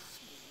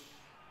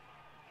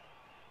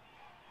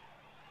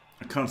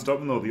 I can't stop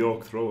him though. The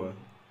Orc thrower.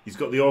 He's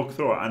got the Orc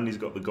thrower and he's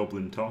got the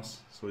Goblin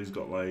toss. So he's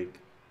got like,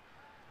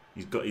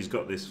 he's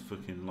got this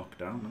fucking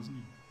lockdown, hasn't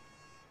he?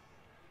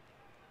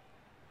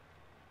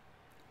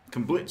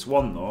 Can blitz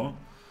one though.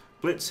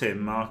 Blitz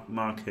him,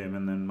 mark him,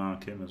 and then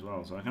mark him as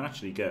well. So I can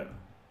actually get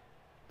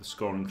the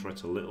scoring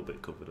threat a little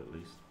bit covered at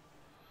least.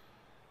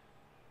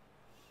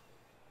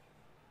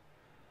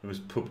 It was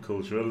pub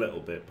culture a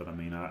little bit, but I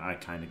mean, I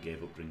kind of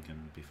gave up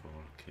drinking before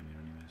I came here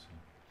anyway, so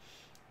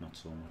not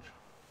so much.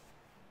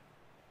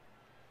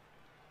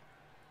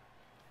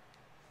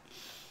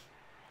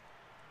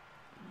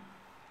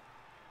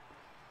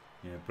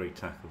 Yeah, break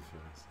tackle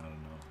first. I don't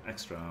know.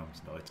 Extra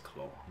arms. No, it's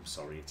claw. I'm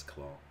sorry, it's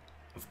claw.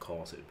 Of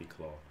course it'd be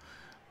claw.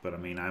 But I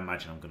mean, I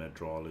imagine I'm going to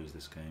draw or lose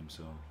this game,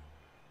 so...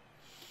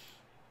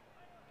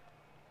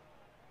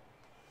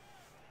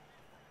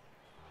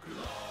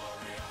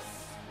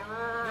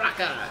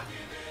 Raka!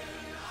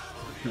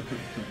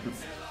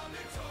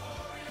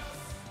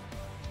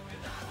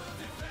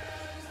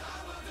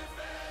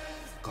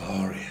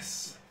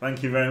 Glorious.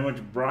 Thank you very much,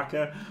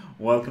 Bracker.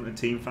 Welcome to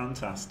Team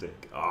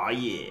Fantastic. Oh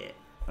yeah.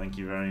 Thank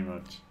you very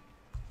much.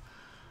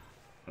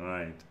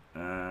 Right.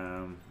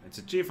 It's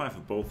a G5 for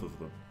both of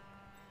them.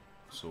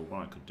 So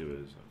what I could do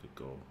is I could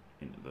go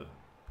into the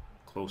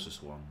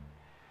closest one.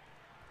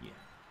 Yeah.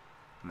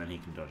 And then he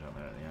can dodge out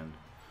there at the end.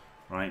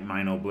 Right,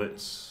 Mino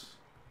Blitz.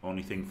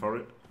 Only thing for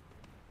it.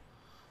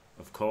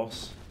 Of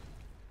course.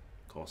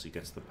 Of course he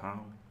gets the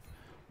POW.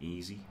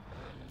 Easy.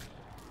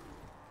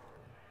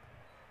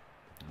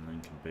 And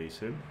then can base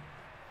him.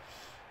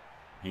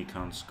 He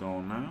can't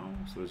score now,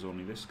 so there's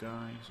only this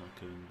guy, so I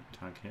can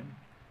tag him.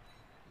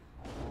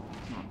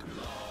 Okay.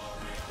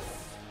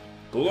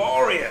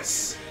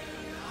 Glorious!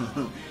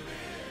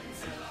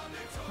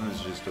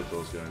 Let's just put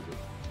those guys up.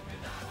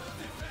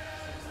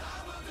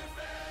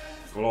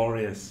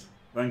 Glorious.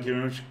 Thank you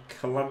very much,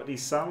 Calamity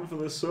Sam, for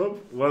the sub.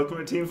 Welcome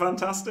to Team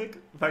Fantastic.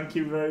 Thank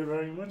you very,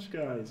 very much,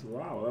 guys.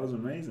 Wow, that was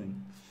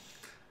amazing.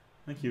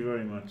 Thank you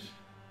very much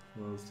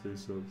for those 2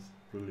 subs.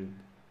 Brilliant.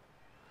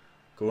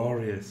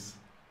 Glorious.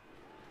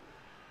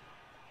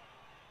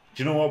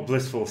 Do you know what?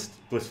 Blissful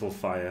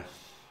fire.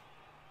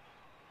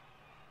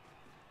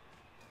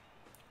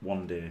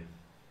 One day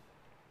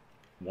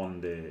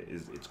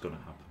it's gonna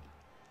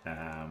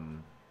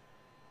happen.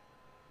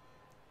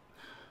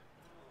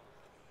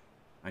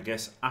 I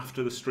guess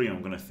after the stream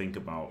I'm gonna think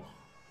about,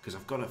 because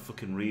I've got to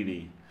fucking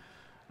really.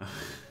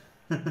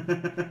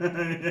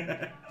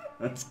 Yeah,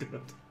 that's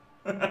good.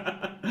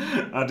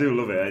 I do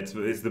love it.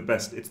 It's the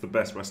best. It's the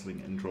best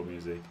wrestling intro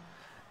music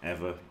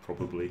ever,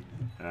 probably.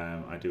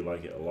 I do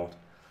like it a lot.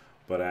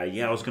 But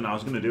yeah, I was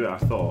gonna do it. I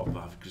thought,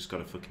 but I've just got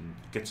to fucking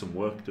get some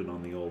work done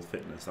on the old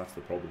fitness. That's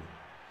the problem.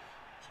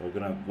 So I'm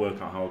gonna work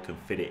out how I can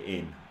fit it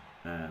in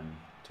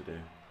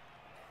today.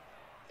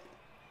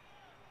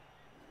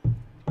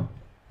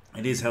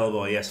 It is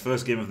Hellboy, yes.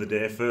 First game of the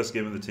day, first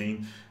game of the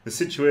team. The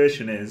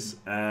situation is,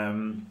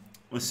 I've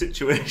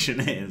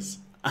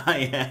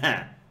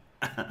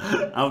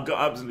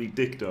got absolutely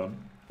dicked on,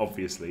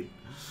 obviously,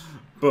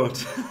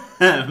 but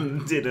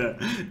did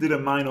a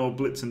minor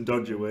blitz and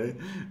dodge away,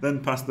 then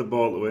passed the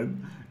ball to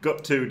him,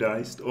 got 2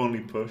 diced, only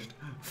pushed,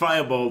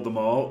 fireballed them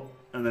all,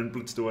 and then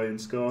blitzed away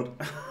and scored.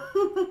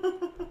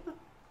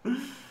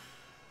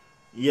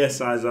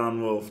 Yes,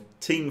 Izan Wolf,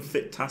 Team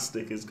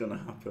Fit-tastic is going to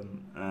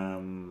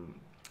happen.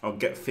 I'll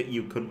get fit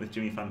you cunt with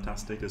Jimmy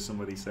Fantastic, as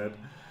somebody said.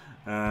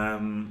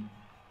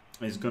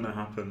 It's going to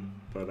happen,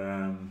 but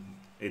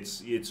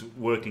it's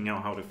working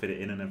out how to fit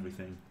it in and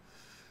everything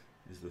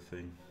is the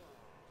thing.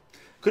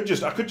 I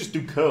could just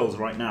do curls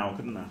right now,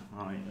 couldn't I?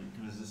 Alright,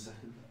 give us a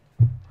second.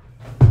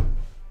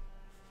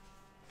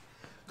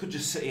 Could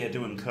just sit here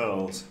doing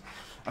curls.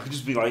 I could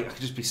just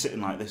be sitting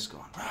like this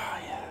going,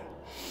 yeah.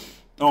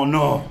 Oh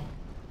no.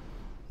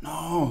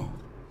 No.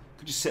 I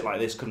could just sit like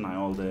this, couldn't I,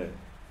 all day?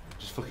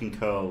 Just fucking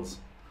curls.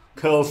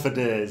 Curls for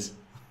days.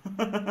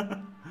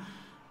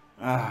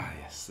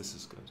 Yes, this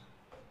is good.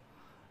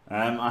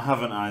 I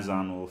haven't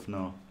Izan Wolf,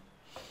 no.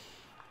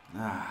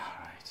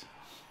 Right.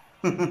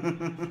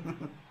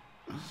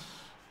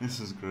 This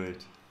is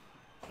great.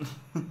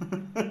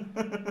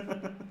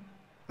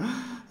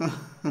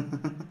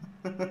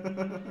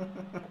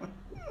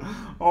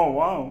 Oh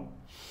wow.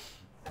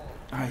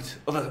 Right,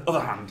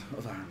 other hand.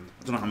 I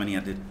don't know how many I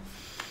did.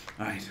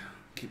 Right,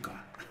 keep going.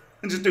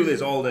 Just do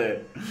this all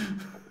day.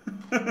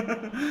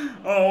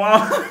 Oh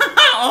wow.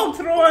 Orc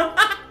thrower.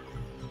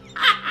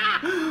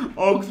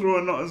 Orc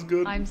thrower not as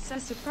good. I'm so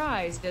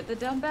surprised that the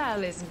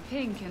dumbbell isn't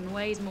pink and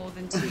weighs more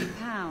than 2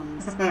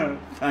 pounds.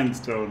 Thanks,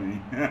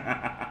 Tony.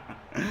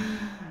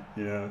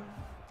 Yeah.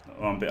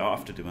 Oh, I'm a bit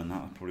after doing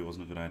that. That probably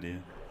wasn't a good idea.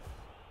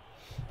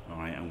 All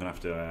right, I'm gonna have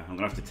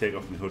to take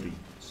off my hoodie.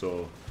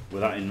 So,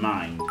 with that in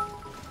mind,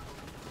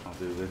 I'll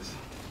do this.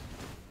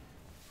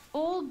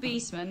 All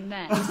beastmen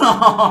next.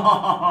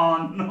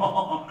 Oh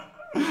no!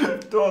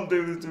 Don't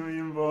do this to me,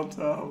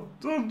 Immortal.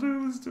 Don't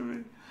do this to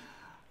me.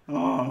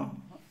 Oh.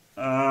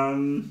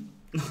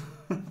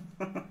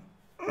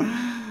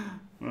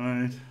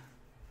 Right.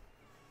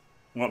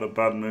 What a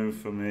bad move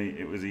for me.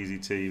 It was easy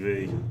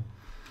TV.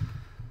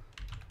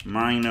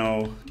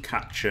 Mino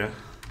catcher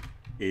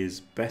is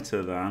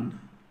better than,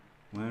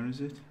 where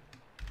is it?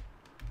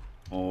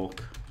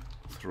 Orc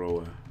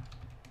thrower.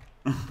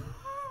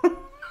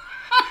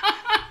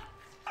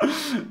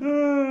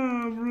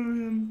 Oh,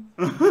 brilliant.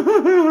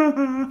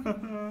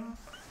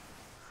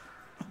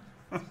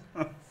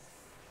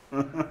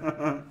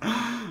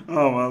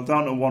 Oh well,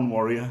 down to 1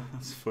 warrior.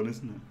 That's fun,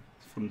 isn't it?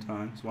 It's fun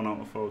times. 1 out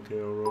of 4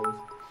 KO rolls.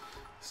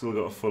 Still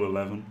got a full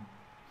 11.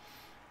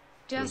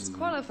 Just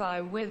qualify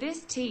with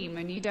this team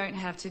and you don't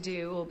have to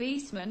do all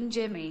beastmen,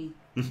 Jimmy.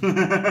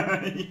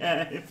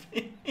 Yeah,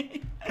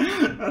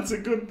 that's a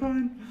good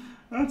point.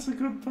 That's a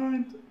good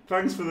point.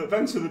 Thanks for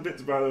the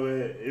bits, by the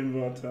way,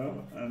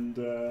 Immortal, and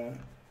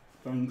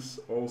thanks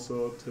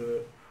also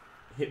to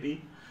Hippie.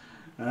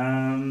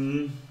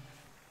 Oh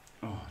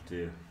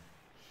dear.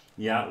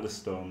 Yeah, Atlas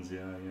Stones.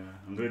 Yeah.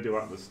 I'm gonna do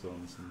Atlas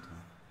Stones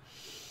sometime.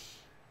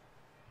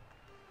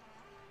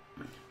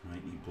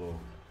 Mighty blow.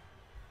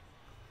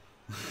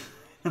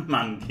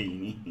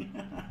 Mankini.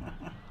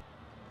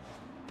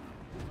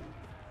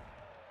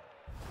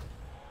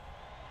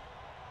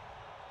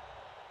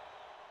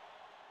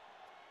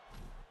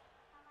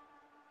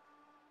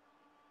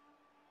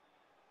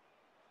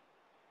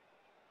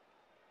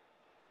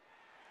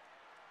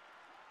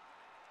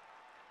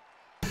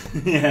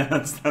 Yeah,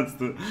 that's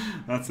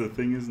the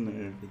thing, isn't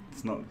it?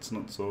 It's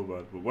not so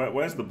bad. But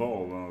where's the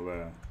ball? Oh,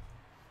 there.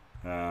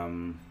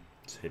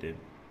 Let's hit it.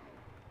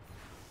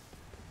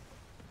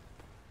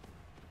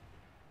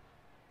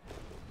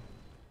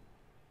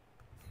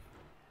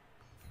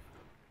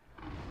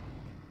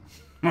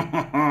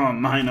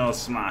 Minor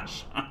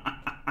smash.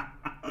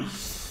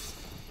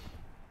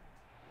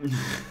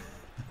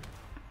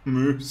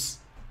 Moose.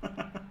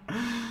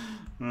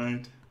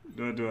 Right.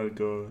 Do I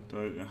go?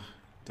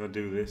 Do I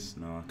do this?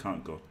 No, I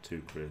can't go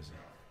too crazy.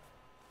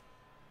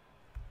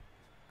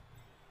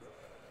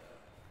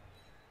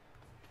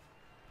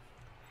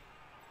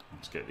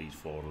 Let's get these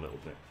forward a little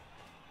bit.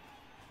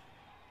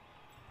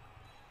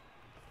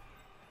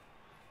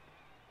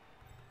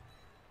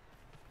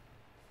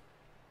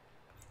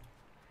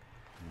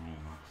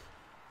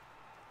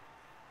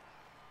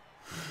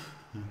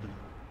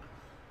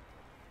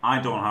 I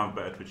don't have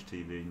better Twitch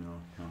TV.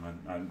 No,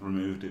 I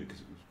removed it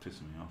because it was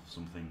pissing me off.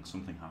 Something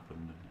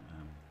happened.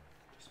 And,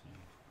 pissed me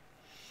off.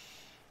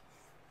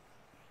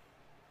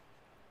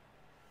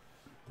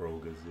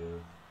 Brogas,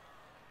 yeah.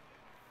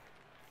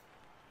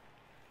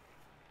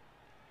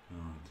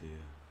 Oh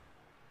dear.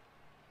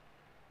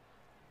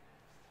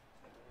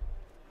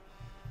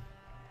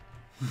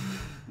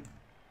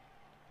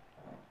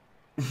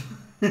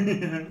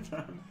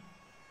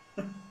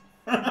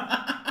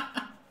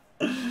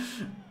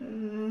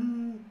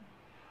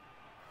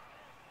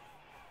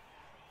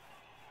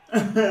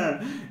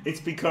 It's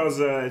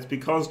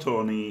because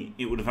Tony.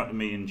 It would have had to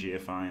me in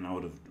GFI, and I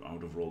would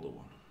have rolled a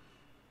 1.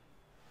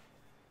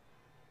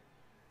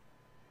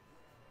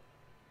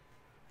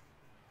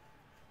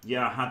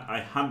 Yeah, I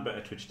had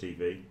better Twitch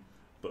TV,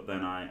 but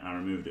then I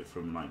removed it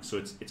from so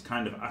it's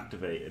kind of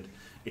activated.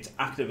 It's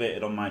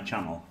activated on my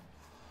channel,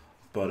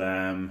 but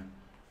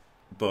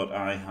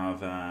I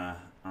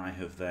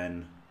have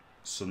then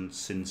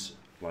since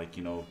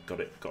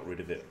got rid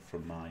of it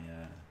from my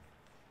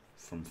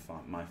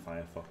my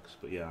Firefox.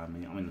 But yeah, I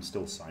mean I'm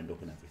still signed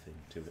up and everything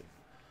to it.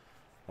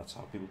 That's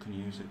how people can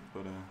use it,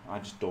 but I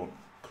just don't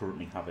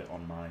currently have it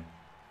on my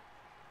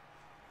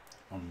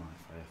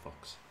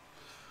Firefox.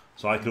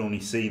 So I can only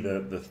see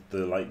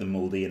the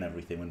multi and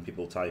everything when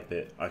people type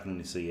it. I can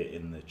only see it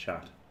in the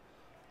chat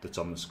that's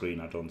on the screen.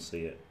 I don't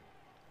see it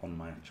on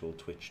my actual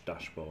Twitch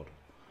dashboard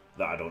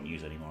that I don't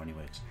use anymore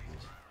anyway,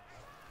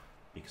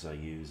 because I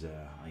use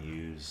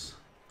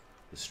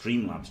the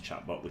Streamlabs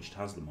chatbot, which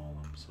has them all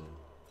on, so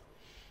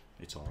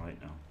it's all right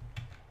now.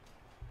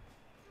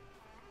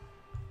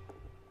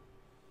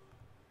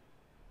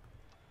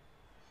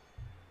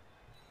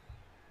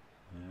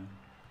 Yeah.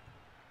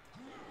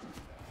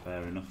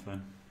 Fair enough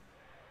then.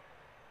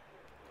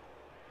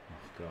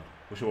 Oh god,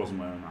 wish I wasn't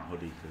wearing that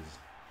hoodie, because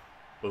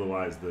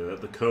otherwise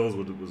the curls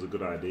was a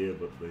good idea,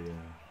 but it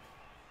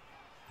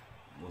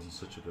wasn't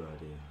such a good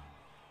idea,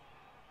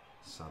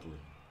 sadly.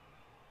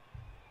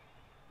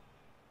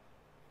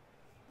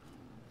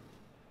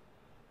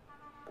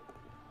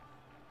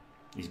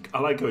 I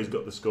like how he's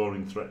got the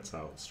scoring threats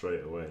out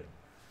straight away.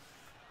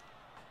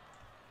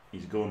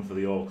 He's going for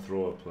the Orc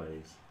thrower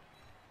plays.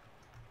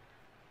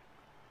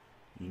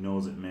 He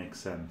knows it makes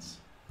sense.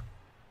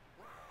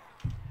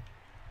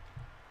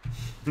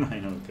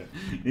 Mino catcher.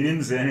 He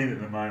didn't say anything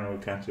that Mino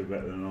catcher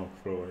better than an Orc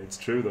thrower. It's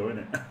true though,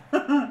 isn't it?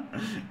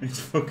 It's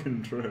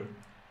fucking true.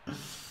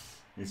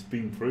 It's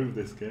been proved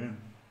this game.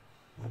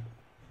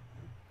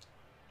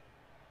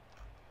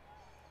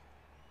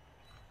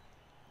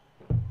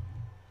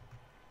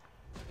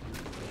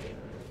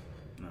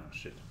 No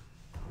shit.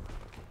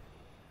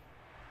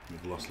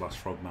 We've lost last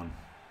Frogman.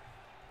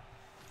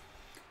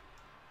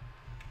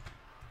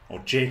 Or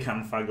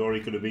J-Can Fagor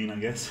he could have been, I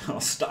guess. Or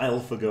Style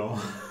Fagor.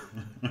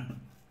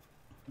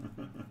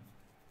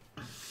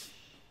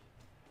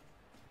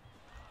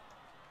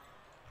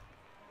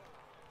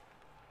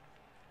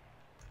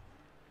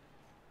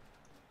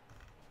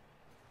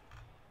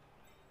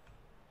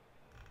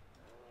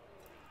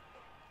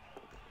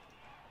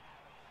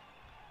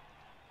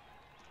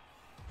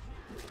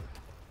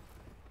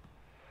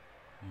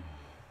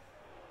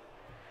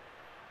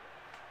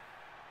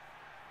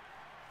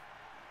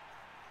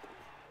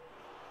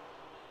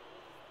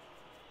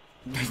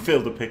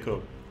 Failed to pick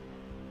up.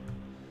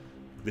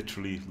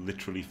 Literally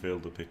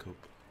failed to pick up.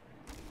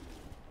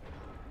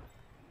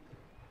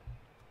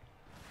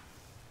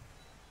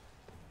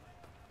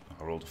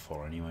 I rolled a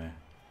 4 anyway.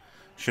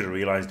 Should have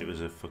realised it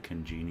was a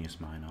fucking genius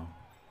Mino.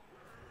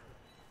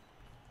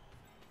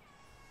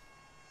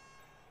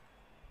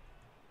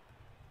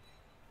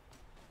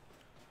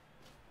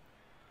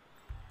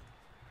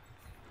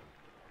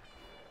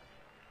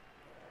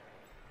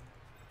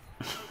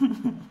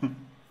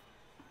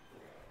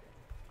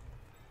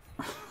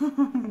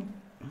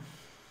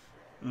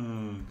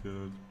 Oh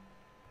god.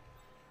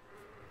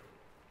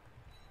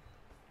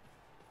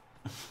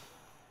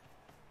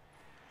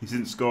 He's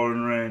in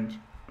scoring range.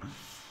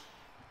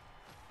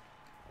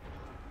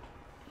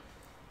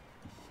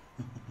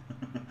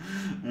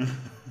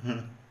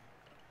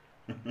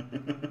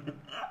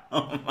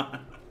 Oh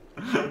man.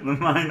 The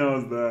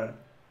Mino's there.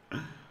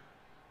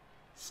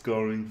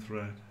 Scoring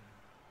threat.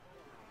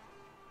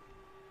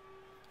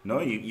 No,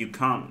 you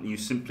can't. You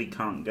simply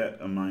can't get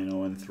a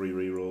Mino and 3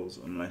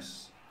 rerolls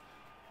unless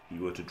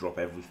you were to drop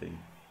everything.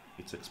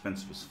 It's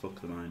expensive as fuck,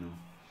 the Mino.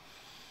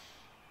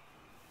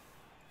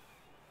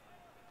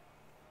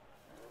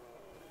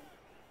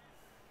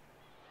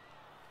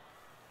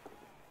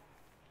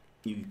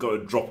 You've got to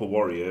drop a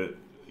warrior,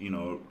 you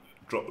know,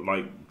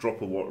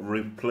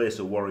 replace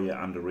a warrior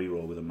and a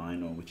reroll with a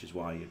Mino, which is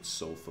why it's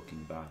so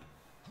fucking bad.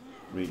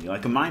 Really,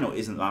 like a Mino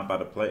isn't that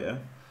bad a player.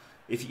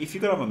 If you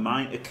could have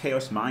a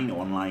Chaos Mino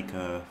on like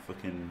a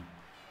fucking,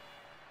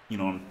 you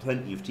know, on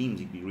plenty of teams,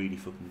 he'd be really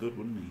fucking good,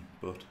 wouldn't he?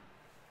 But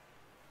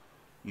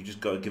you just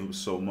got to give up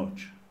so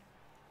much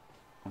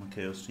on a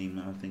Chaos team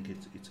that I think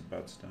it's a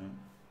bad start.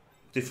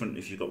 Different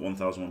if you've got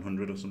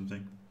 1,100 or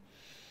something.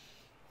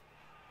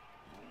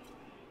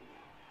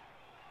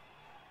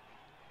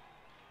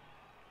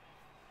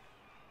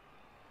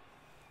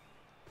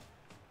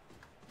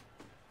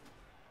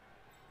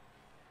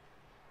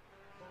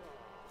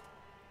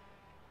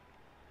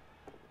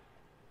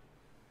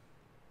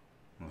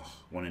 Ugh,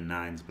 1 in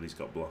 9s, but he's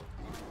got block.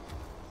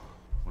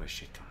 What a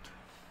shit cunt.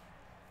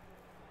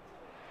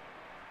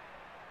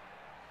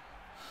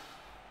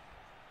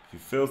 If he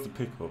fails to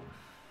pick up,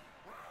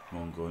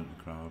 won't go into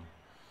the crowd.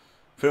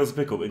 Fails to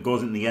pick up, it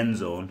goes in the end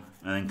zone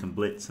and then can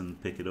blitz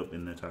and pick it up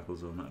in the tackle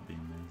zone. That'd be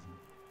amazing.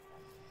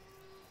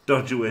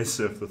 Dodge away,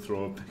 surf the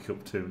throw, pick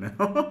up 2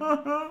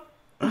 now.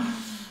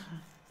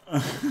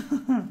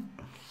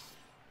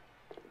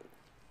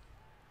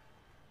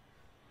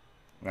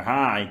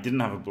 Aha, he didn't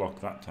have a block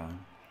that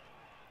time.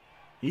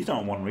 He's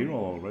on 1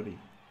 reroll already.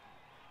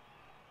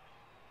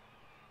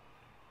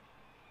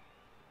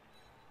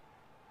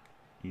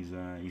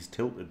 He's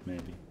tilted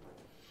maybe.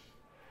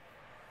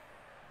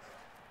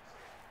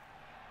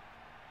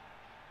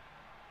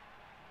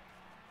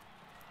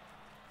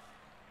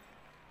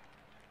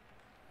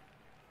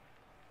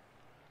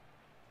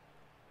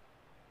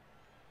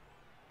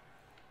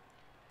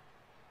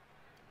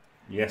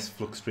 Yes,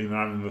 Flux Streamer,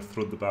 I remember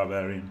Thrud the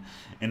Barbarian.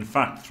 In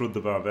fact, Thrud the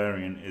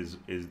Barbarian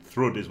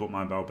Thrud is what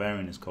my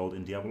Barbarian is called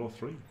in Diablo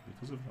 3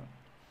 because of that.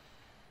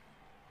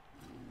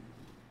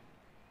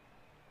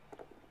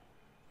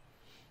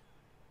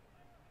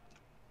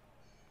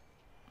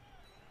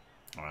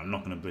 Alright, I'm not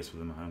going to blitz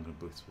with him, I'm going to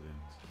blitz with him.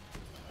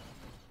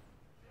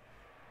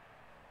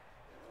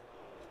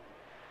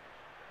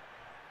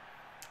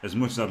 As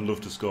much as I'd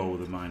love to score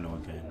with a Mino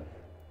again,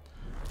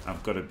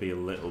 I've got to be a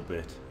little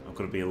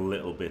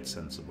bit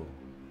sensible.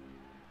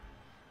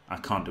 I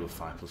can't do a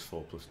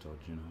 5+4+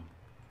 dodge, you know.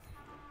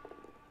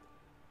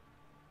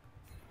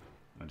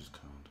 I just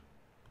can't.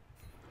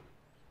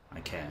 I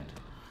can't.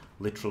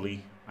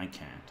 Literally, I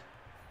can't.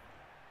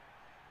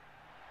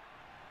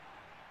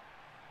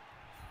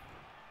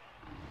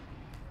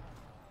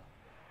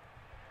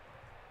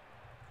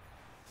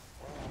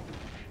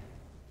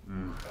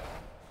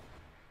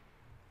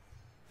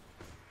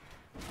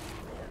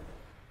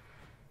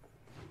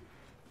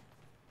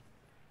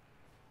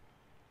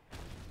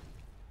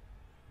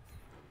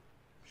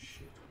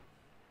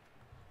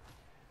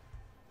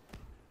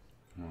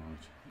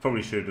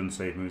 Probably should have done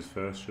save moves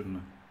first, shouldn't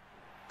I?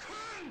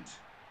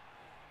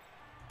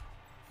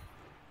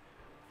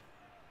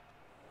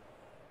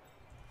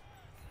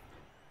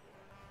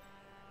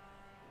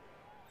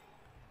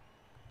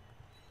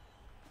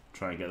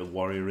 Try to get the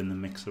warrior in the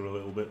mixer a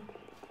little bit.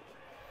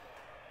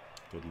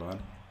 Good lad.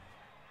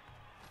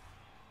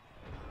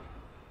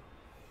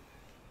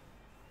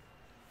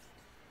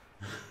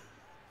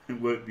 It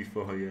worked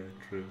before, yeah,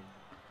 true.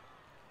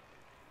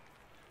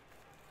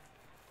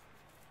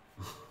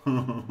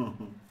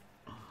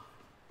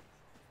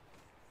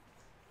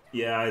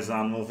 Yeah,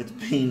 Izan,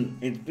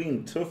 it's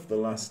been tough the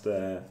last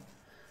day.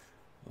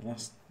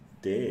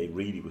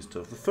 Really was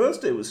tough. The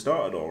first day was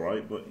started all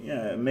right, but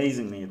yeah,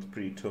 amazingly it's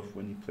pretty tough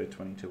when you play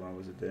 22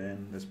 hours a day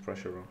and there's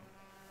pressure on.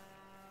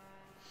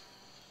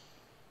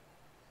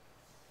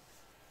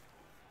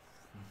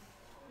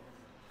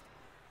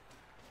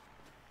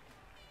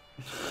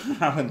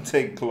 I would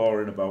take Claw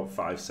in about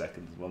 5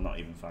 seconds. Well, not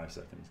even 5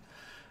 seconds.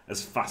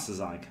 As fast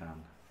as I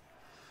can.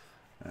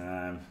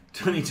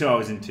 22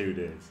 hours in 2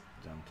 days.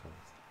 Damn tough.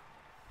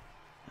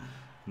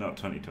 Not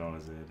 22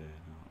 hours a day.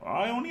 No.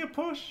 Only a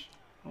push.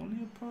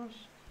 Only a push.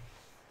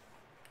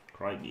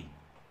 Crikey.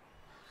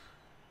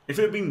 If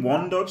it had been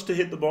 1 dodge to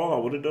hit the ball, I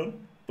would have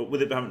done. But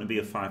with it having to be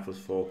a 5+4+,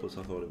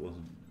 I thought it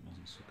wasn't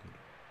so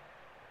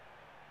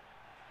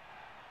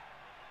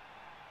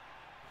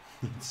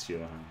good. It's your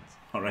hands.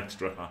 Or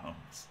extra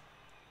hands.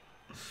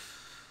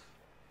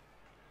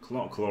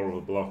 Not claw of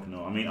a block,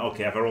 no. I mean,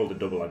 okay, if I rolled a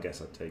double, I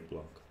guess I'd take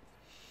block.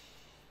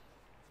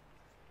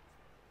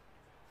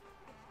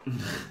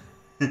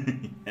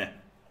 Yeah.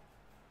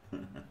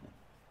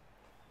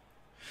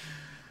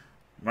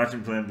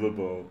 Imagine playing Blood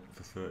Bowl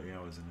for 30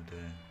 hours in a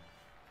day.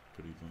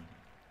 pretty good.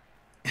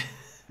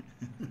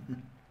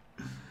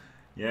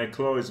 Yeah,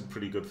 claw is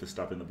pretty good for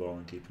stabbing the ball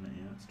and keeping it.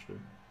 Yeah, that's true.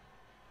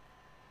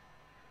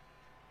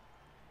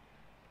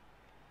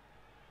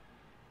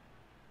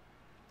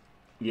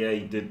 Yeah, he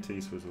did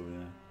T-Swizzle,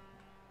 yeah.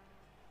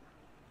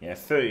 Yeah,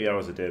 30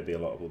 hours a day would be a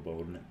lot of ball,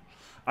 wouldn't it?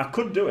 I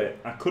could do it.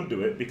 I could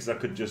do it because I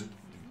could just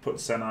put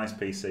Senai's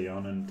PC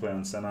on and play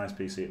on Senai's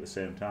PC at the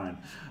same time.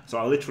 So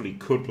I literally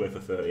could play for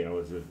 30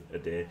 hours a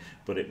day,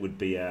 but it would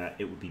be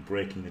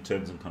breaking the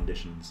terms and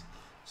conditions.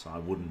 So I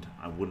wouldn't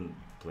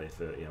play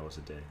 30 hours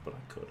a day, but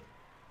I could.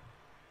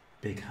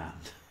 Big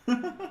hand.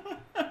 Oh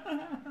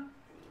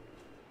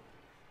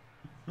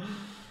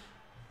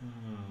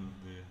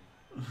dear.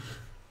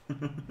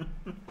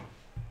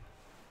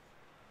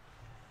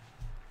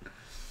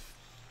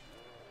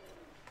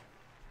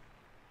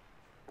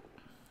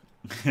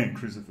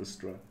 Crucifer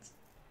Strats.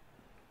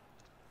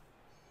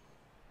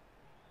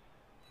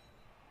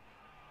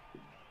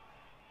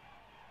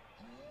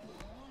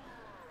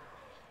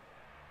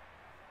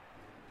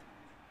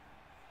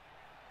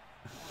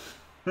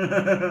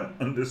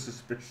 Under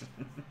suspicion.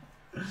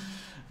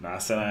 Nah,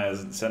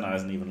 Senai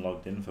hasn't even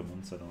logged in for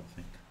months, I don't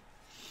think.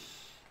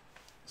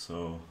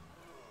 So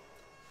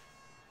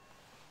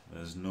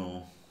there's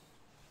no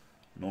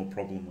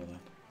problem with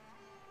that.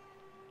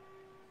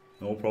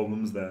 No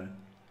problems there.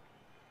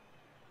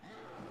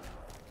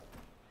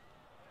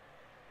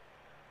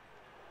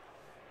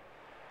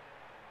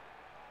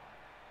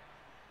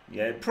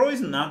 Yeah, Pro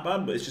isn't that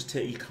bad, but it's just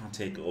you can't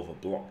take it over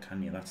block,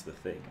 can you? That's the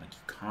thing. Like, you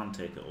can't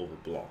take it over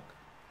block.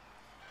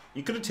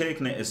 You could have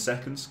taken it as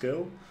second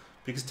skill,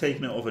 because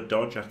taking it over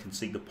dodge, I can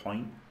see the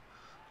point,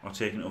 or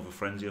taking it over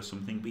frenzy or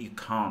something. But you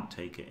can't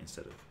take it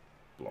instead of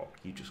block.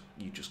 You just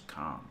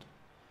can't.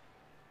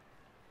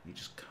 You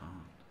just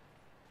can't.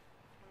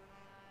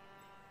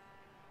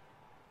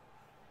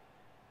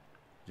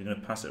 Is he going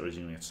to pass it, or is he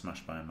going to get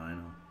smashed by a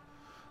Mino?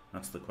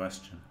 That's the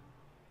question.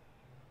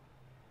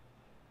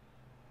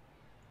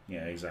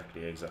 Yeah,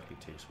 exactly,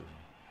 T-Swizzle.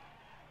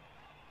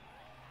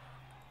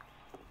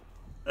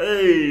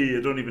 Hey,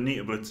 I don't even need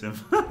to blitz him.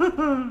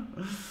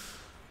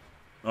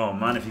 Oh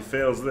man, if he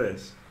fails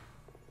this.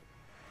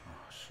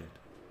 Oh shit.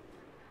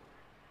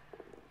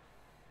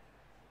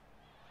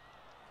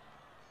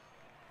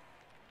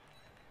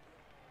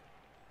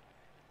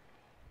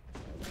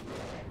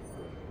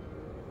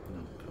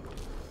 No,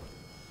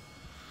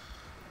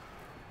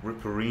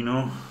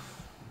 Ripperino.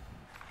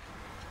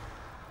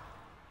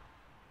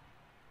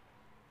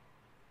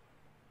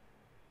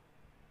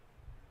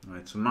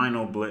 Right, so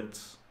Mino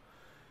blitz.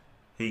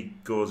 He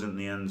goes in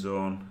the end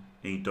zone.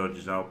 He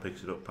dodges out,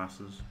 picks it up,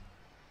 passes.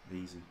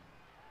 Easy.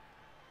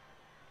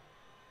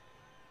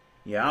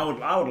 Yeah,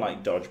 I would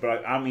like dodge,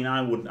 but I mean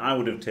I would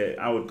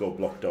go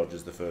block dodge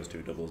as the first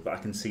two doubles, but I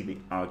can see the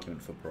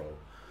argument for pro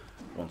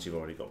once you've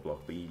already got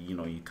block. But you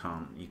know you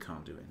can't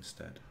do it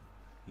instead.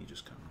 You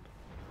just can't.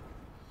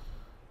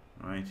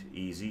 Right,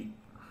 easy.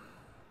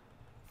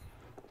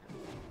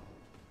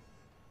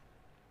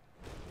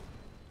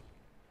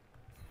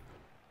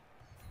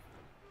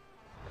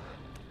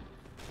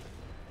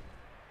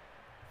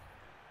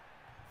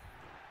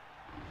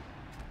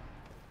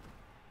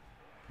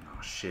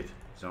 Oh shit,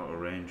 he's out of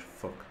range.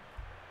 Fuck.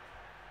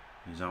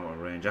 He's out of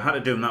range. I had to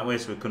do him that way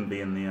so it couldn't be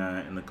in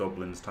the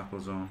Goblin's tackle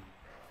zone.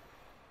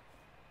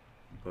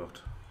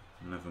 But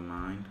never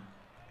mind.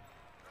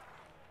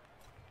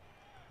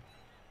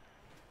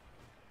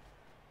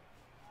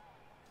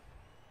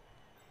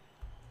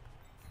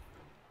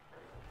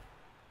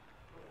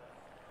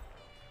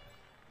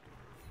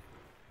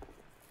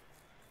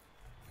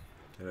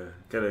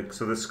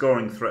 So the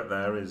scoring threat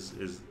there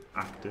is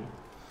active.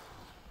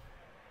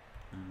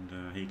 And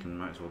he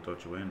might as well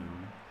dodge away now.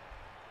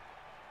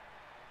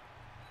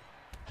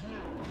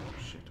 Oh,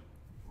 shit.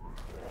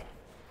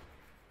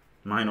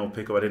 Mino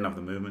pickup. I didn't have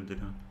the movement, did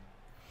I?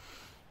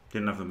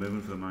 Didn't have the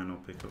movement for the Mino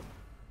pickup.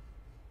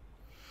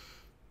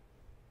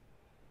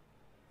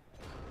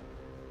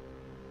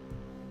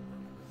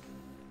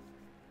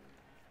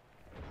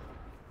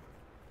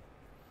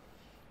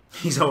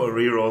 He's out of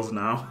rerolls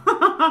now.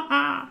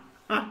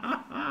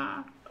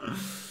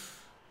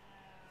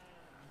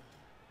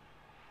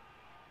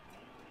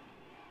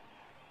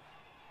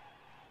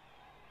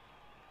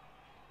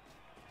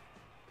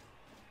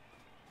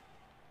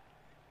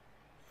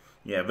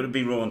 Yeah, but it'd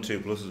be rolling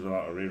 2 pluses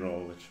without a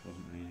reroll, which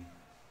wasn't really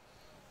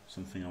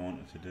something I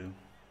wanted to do.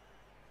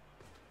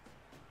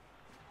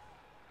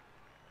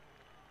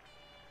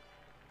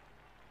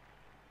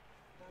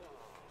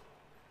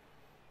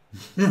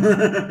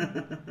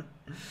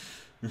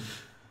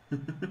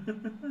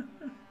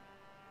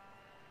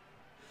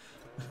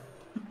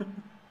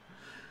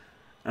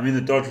 I mean,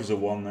 the dodge was a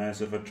 1 there,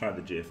 so if I tried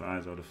the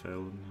GFIs, I would have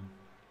failed.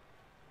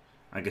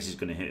 I guess he's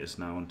going to hit us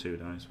now on 2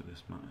 dice with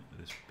this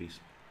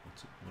beast.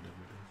 Whatever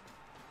it is.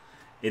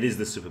 It is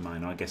the super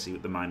Mino. I guess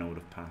the Mino would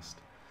have passed.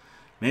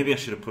 Maybe I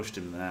should have pushed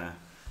him there.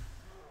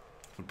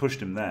 If I pushed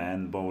him there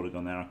and the ball would have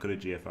gone there, I could have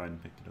GFI'd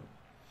and picked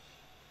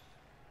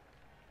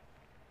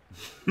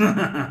it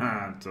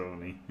up.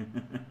 Tony.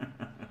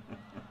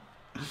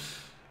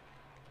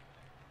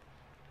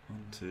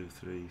 2,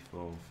 3,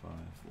 4, 5.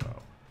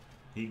 Well,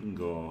 he can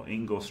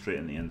go straight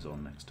in the end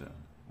zone next turn.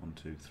 1,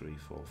 2, 3,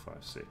 4, 5,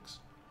 6.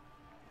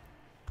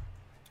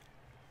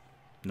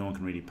 No one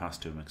can really pass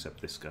to him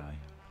except this guy,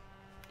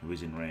 who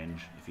is in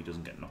range if he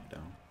doesn't get knocked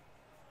down.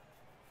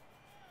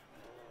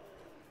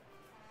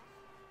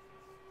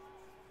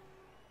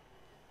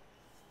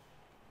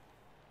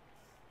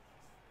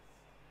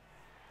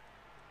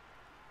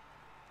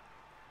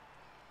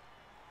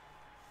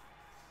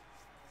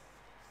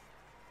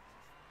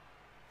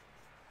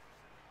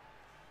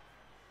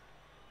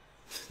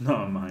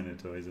 Not a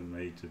Minotaur, he's a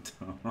Major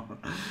Tor.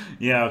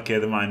 Yeah, okay,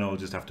 the Minotaur will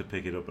just have to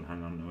pick it up and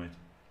hang on to it.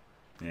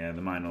 Yeah,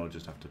 the Minotaur will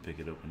just have to pick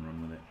it up and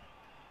run with it.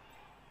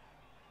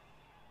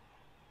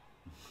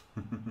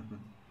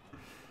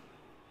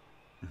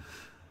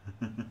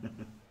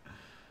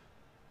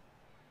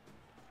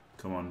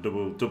 Come on,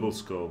 double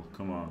skull,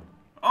 come on.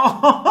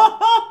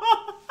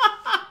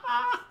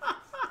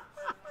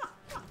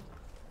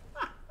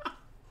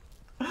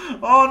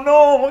 Oh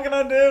no, what can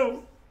I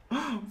do?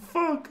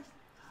 Fuck.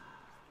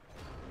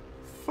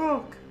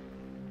 Fuck.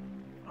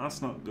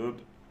 That's not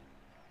good.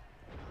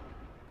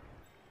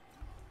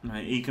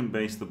 Right, he can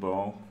base the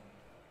ball.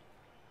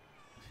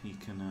 He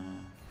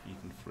can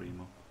free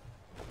him up.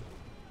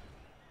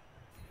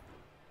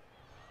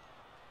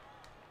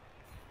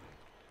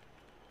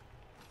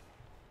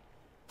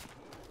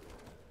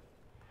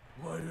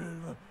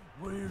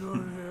 What are you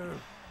doing here?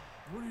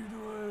 What are you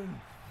doing?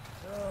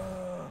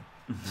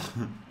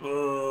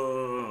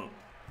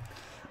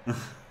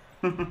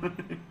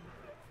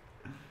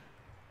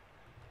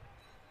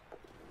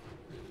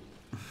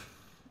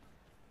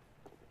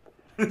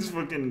 This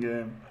fucking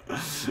game.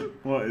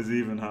 What is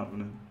even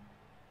happening?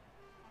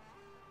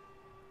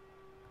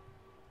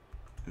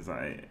 Is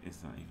that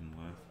even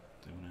worth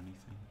doing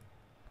anything?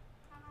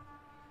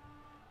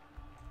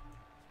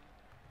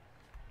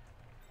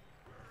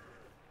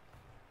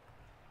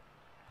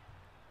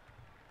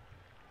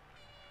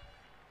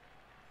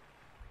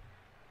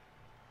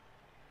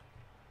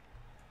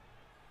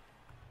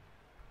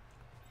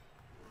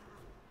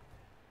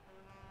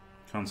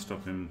 Can't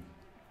stop him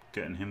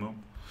getting him up.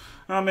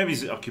 Maybe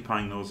he's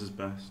occupying those is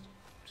best.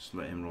 Just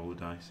let him roll the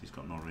dice. He's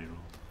got no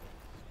reroll.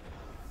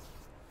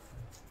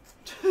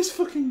 This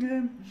fucking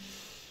game.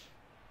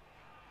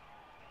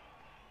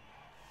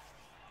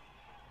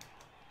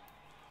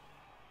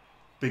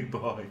 Big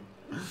boy.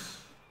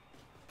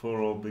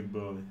 Poor old big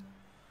boy.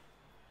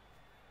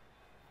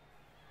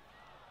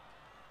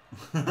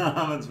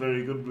 That's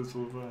very good,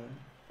 Blissful Fire.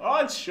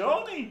 Oh, it's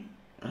Shawnee!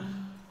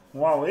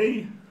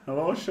 Wowee!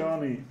 Hello,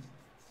 Shawnee.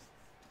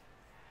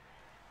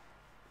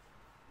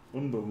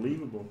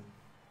 Unbelievable.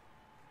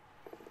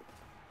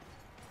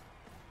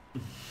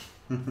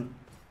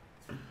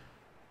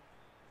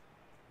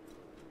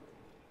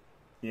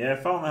 Yeah,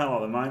 found the hell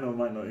out of the Mino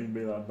might not even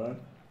be that bad.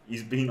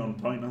 He's been on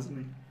point, hasn't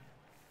he?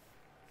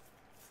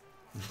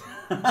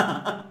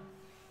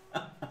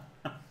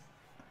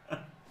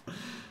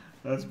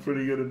 That's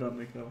pretty good, at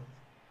Nicole.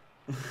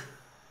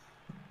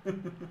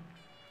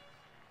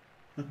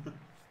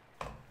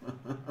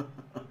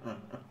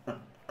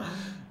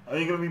 Are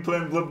you going to be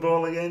playing Blood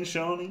Bowl again,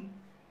 Shawnee?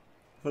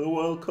 For the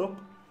World Cup?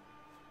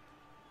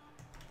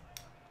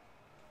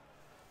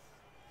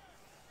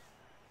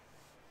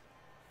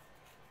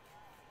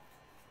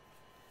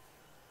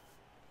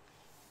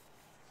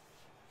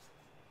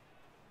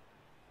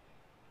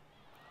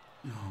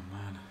 Oh,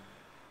 man.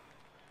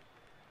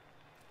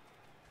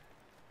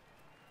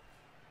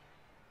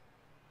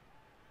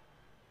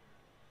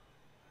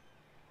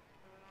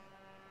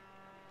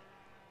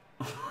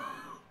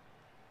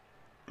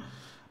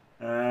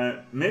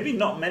 Maybe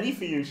not many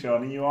for you,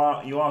 Shawnee. You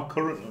are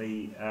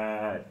currently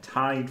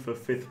tied for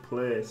 5th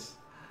place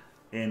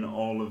in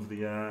all of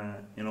the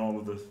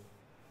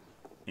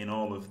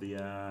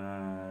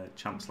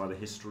Champs Ladder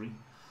history.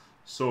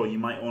 So you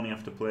might only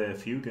have to play a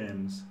few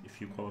games if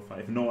you qualify.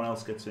 If no one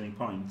else gets any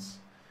points,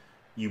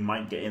 you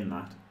might get in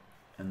that,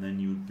 and then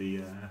you would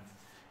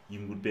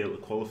be able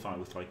to qualify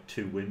with like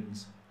 2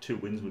 wins. 2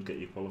 wins would get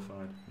you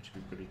qualified, which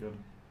would be pretty good.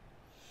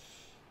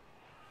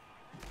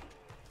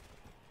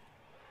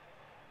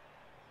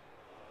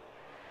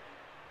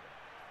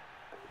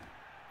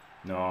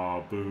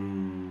 No,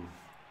 boo.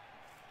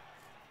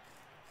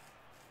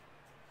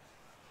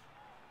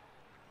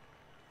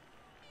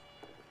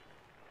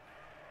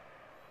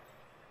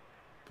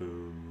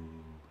 Boo.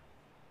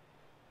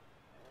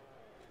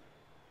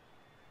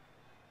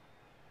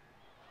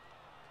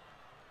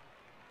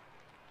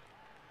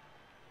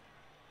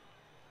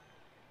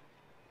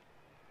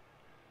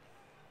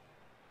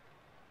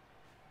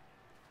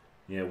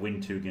 Yeah, win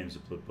 2 games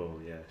of Blood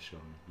Bowl, yeah, sure.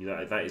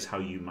 That is how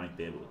you might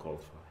be able to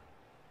qualify.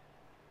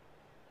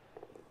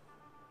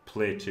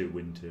 Play 2,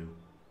 win 2,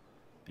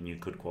 and you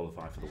could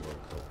qualify for the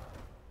World Cup.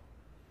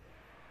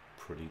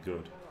 Pretty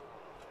good.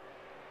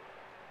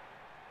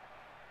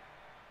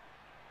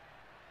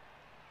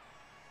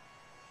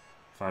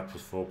 Five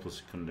plus 4 plus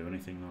you couldn't do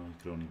anything though, you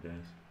could only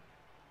base.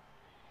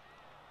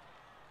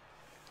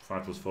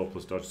 5 plus 4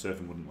 plus dodge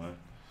surfing wouldn't work.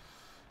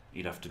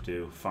 You'd have to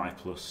do 5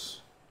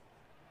 plus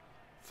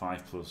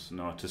 5+.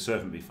 No, to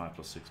serve and be 5+,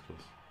 6+. You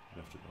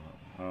have to go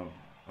that way.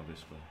 Oh,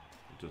 this way.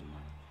 It doesn't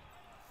matter.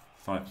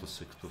 5+,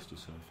 6+ to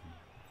serve.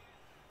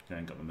 You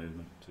ain't got the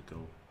movement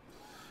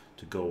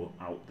to go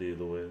out the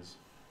other ways.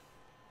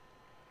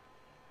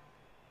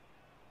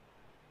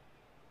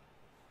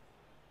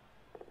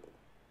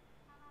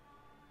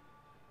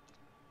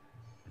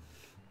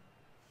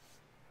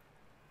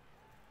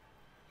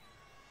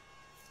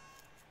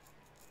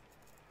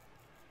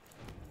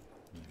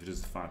 If it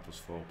is 5+,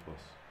 4+.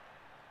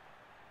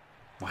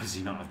 Why does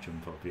he not have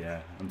jump up?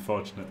 Yeah,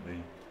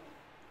 unfortunately.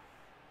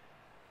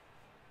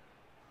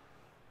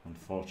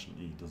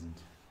 Unfortunately, he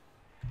doesn't.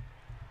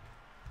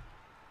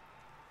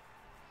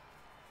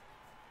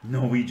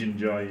 Norwegian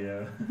joy,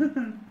 yeah.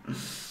 5+,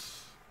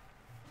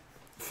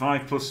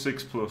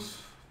 6+ to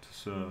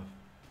serve.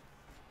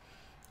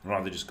 I'd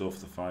rather just go for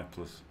the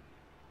 5+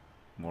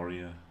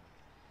 warrior.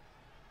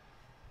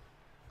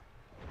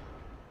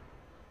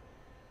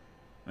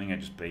 I think I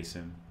just base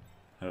him.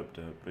 Herb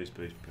dirt, base.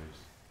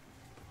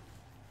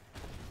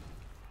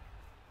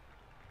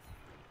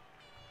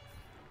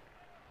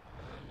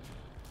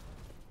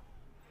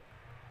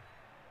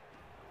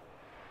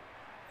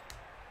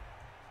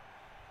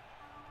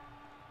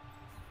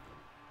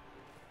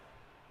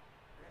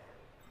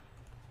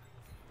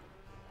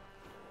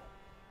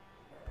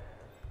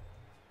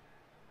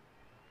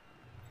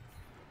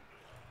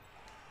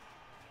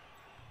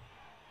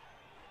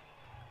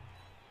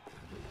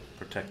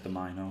 Protect the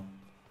Mino.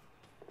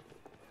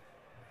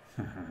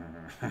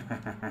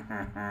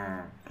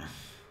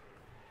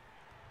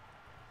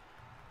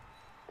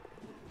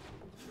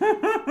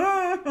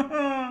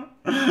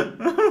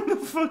 What the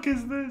fuck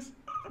is this?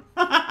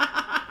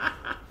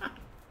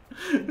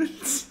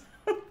 it's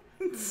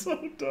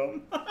so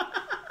dumb.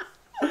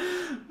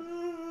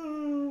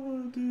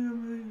 Oh dear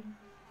me.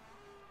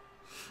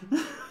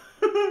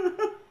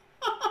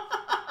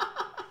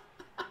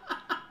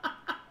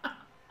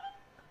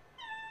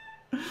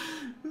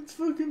 It's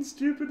fucking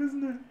stupid,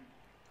 isn't it?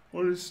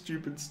 What a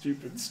stupid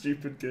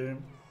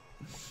game.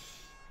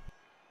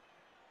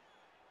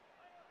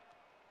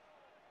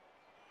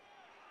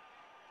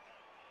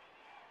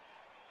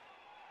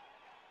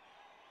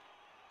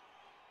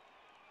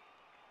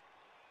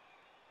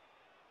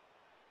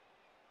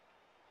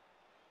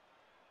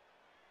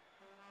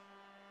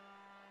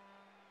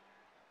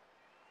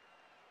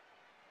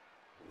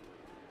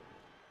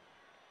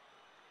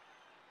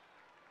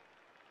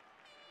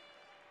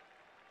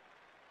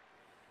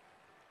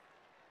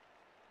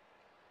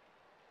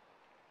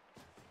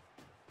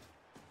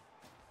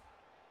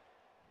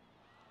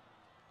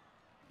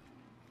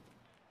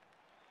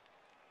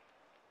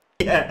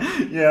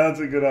 Yeah, that's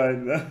a good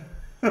idea.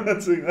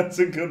 that's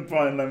a good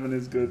point. Lemon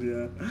is good,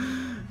 yeah.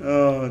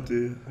 Oh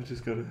dear, I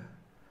just gotta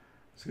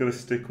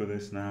stick with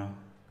this now.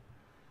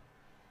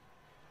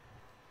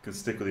 Gotta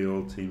stick with the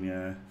old team,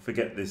 yeah.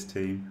 Forget this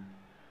team.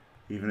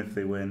 Even if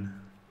they win,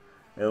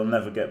 it'll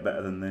never get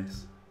better than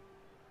this.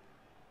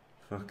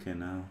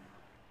 Fucking hell.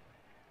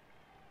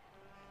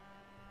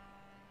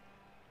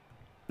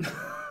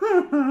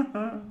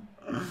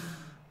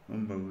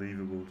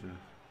 Unbelievable, Jeff.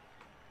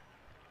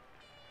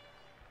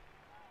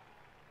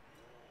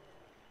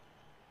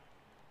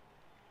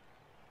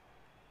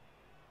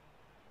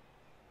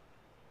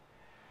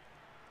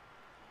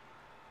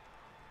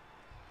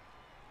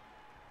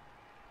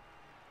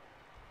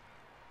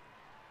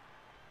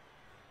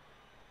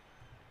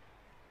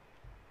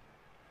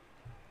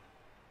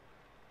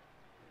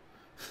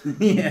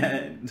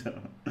 Yeah,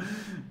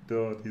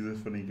 Dord, he's a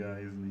funny guy,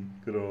 isn't he?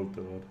 Good old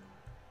Dord.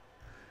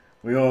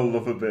 We all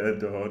love a bit of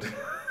Dord.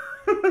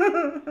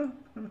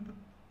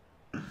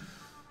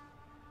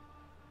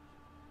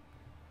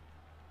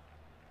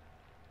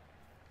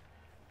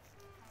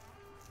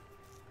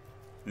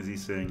 Is he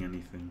saying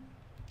anything?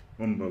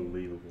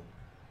 Unbelievable.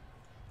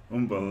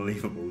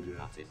 Unbelievable,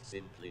 Jeff. That is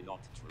simply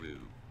not true.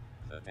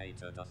 The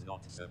data does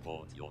not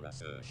support your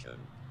assertion.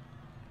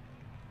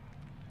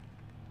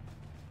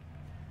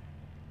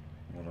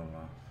 What a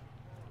laugh.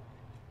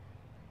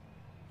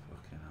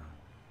 Fucking hell.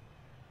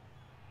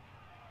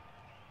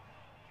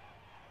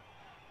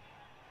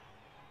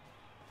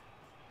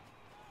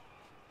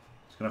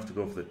 He's going to have to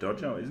go for the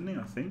dodge out, isn't he?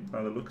 I think,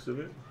 by the looks of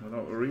it,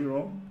 without a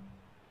reroll.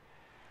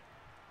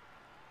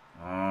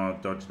 Oh,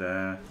 dodge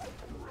there.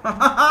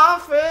 Haha,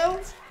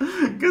 failed!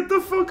 Get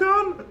the fuck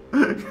on!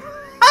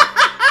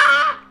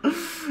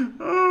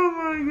 Oh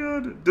my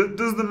god.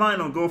 Does the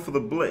Mino go for the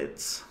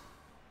blitz?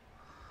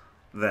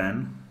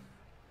 Then?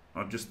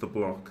 Or just the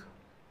block?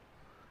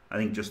 I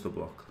think just the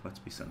block. Let's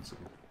be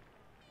sensible.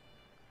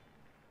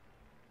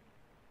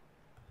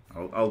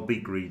 I'll be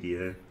greedy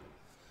here.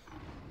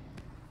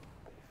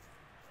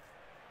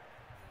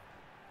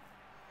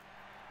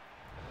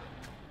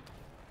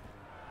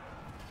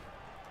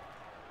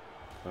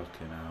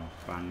 Fucking hell.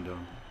 Banged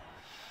on.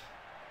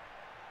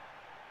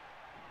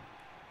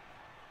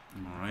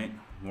 Alright.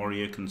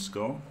 Warrior can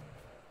score.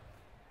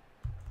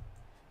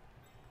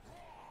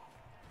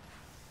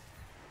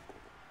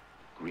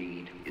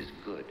 Greed is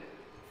good.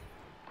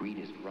 Greed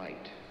is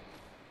right.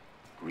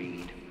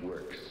 Greed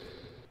works.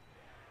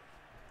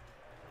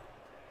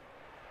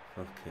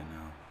 Fucking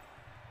hell.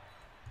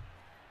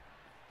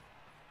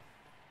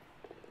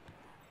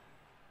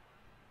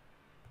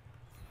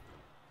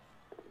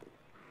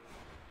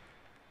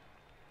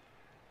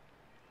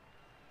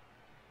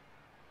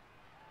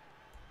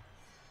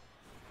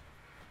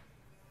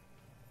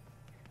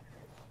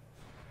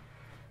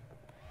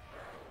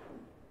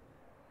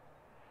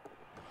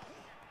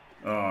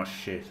 Oh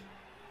shit.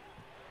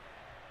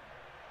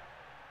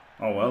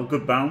 Oh well,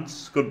 good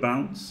bounce, good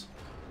bounce.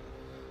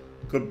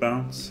 Good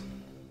bounce.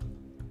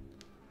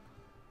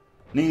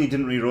 Nearly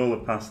didn't re-roll a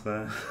pass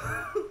there.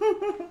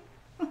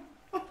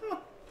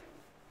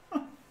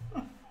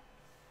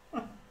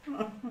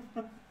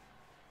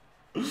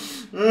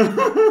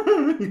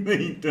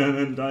 He turns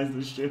and dies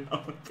the shit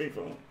out of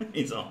people.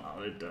 He's all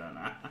out of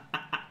turner.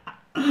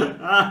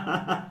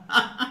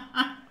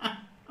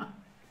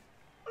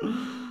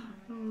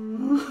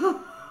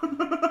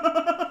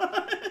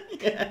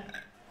 Yeah.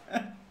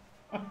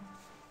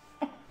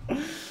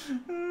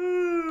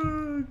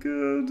 Oh,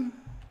 good.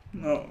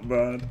 Not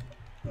bad.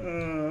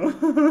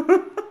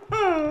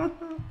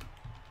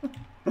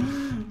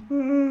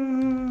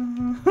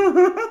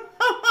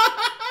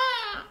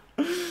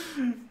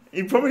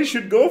 He probably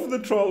should go for the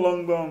troll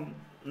long bomb.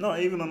 Not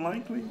even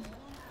unlikely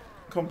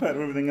compared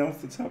to everything else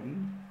that's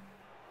happened.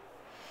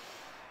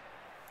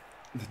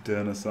 The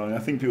Derna song. I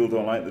think people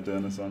don't like the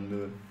Derna song,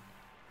 do they?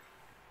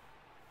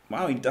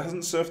 Wow, he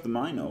hasn't surfed the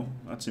Mino.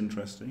 That's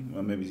interesting.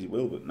 Well, maybe he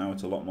will, but now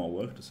it's a lot more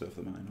work to surf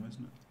the Mino,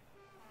 isn't it?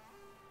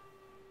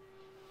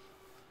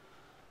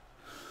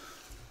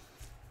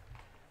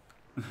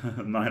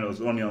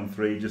 Mino's only on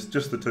 3,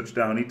 just the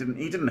touchdown. He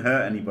didn't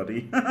hurt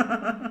anybody.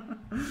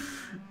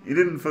 He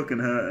didn't fucking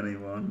hurt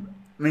anyone.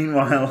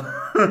 Meanwhile,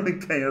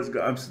 Chaos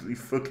got absolutely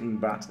fucking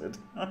battered.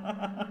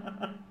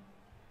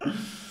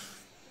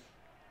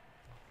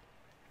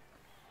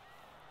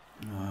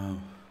 Wow.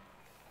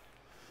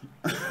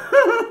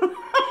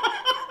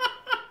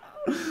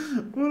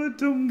 What a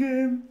dumb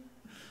game.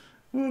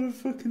 What a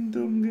fucking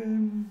dumb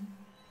game.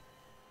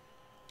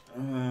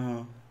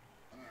 Wow.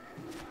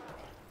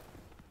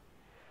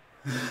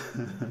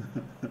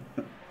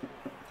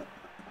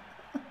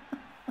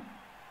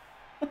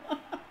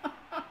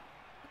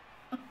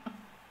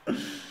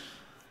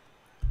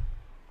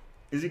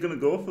 Is he going to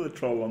go for the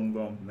troll long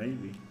bomb?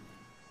 Maybe.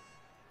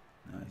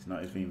 No, he's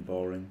not. He's being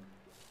boring.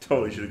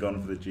 Totally should have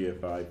gone for the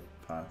GFI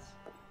pass.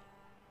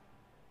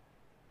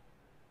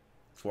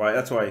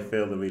 That's why he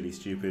failed the really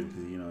stupid,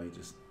 because, you know, he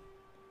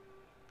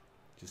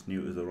just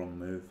knew it was the wrong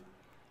move.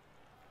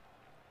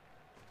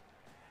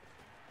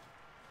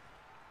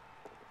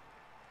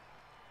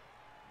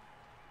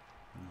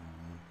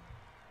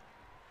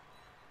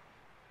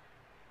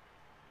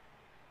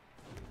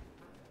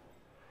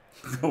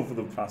 Go for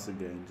the pass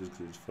again just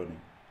because it's funny.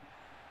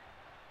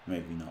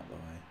 Maybe not the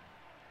way.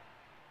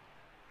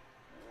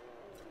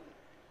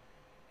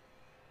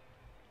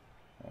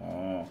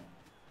 Oh.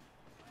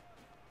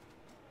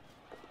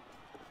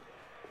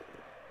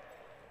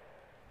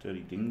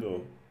 Dirty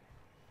dingo.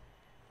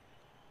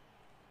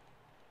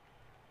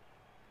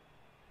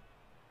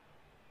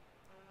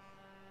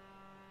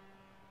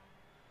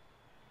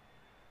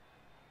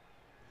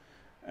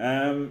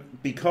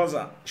 Because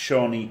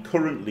Shawnee,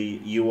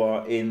 currently you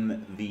are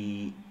in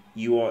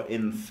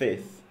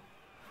 5th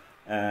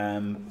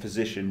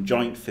position,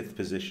 joint 5th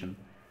position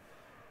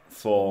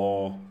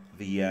for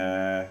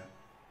the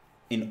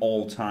in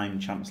all-time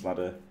Champs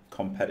Ladder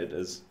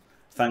competitors,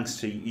 thanks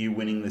to you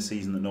winning the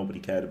season that nobody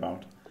cared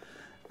about.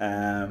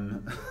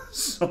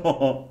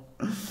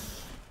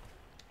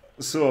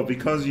 So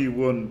because you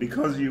won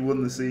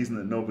the season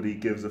that nobody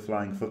gives a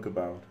flying fuck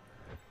about,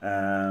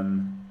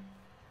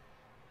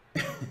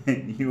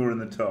 you were in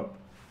the top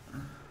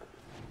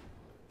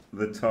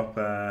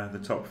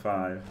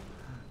 5,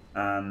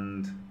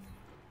 and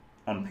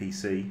on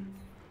PC,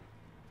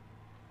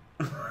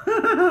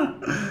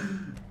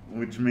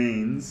 which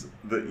means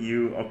that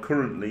you are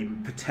currently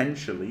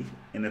potentially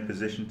in a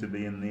position to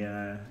be in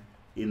the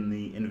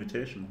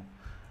invitational.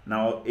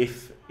 Now,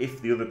 if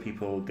the other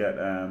people get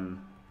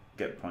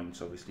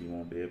points, obviously you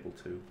won't be able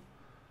to.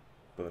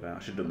 But I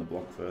should have done the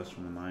block first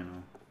from the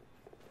minor.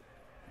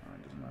 Oh,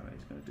 it doesn't matter.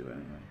 He's going to do it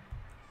anyway.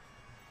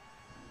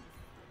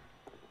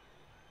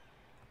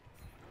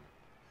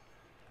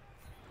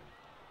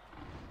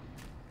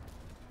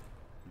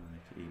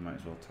 You might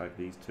as well type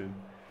these two.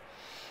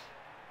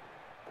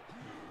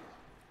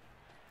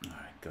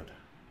 Alright, good.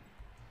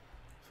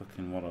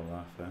 Fucking what a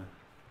laugh there.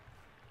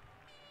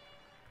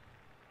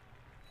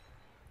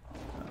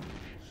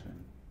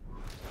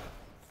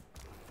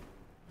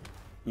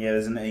 Yeah,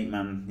 there's an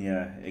 8-man.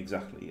 Yeah,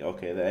 exactly.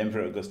 Okay, the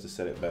Emperor Augustus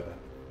said it better.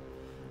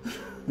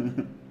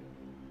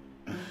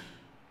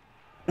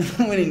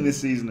 Winning this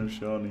season of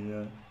Shawnee,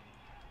 yeah.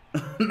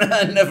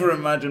 I never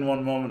imagine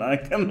one moment I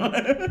can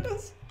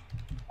lose.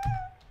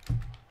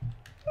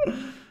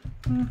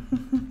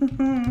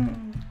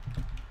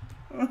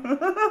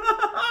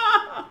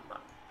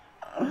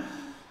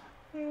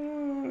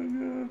 Oh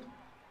god.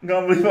 I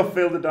can't believe I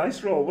failed the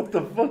dice roll. What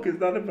the fuck is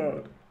that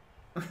about?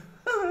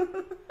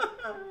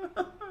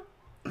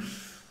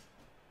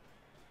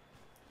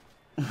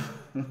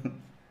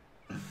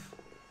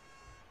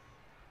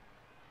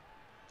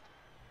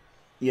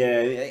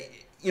 Yeah,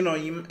 you know,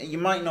 you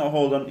might not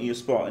hold on to your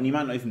spot, and you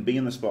might not even be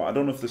in the spot. I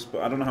don't know if the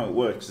spot. I don't know how it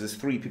works. There's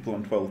 3 people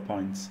on 12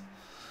 points.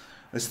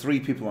 There's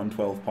 3 people on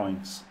 12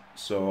 points.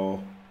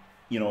 So,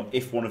 you know,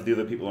 if one of the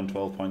other people on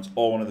 12 points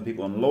or one of the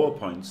people on lower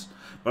points,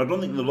 but I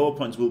don't think the lower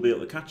points will be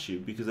able to catch you,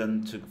 because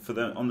then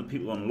on the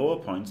people on lower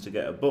points to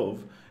get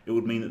above, it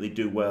would mean that they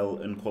do well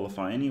and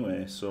qualify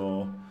anyway.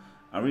 So,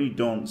 I really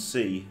don't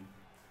see.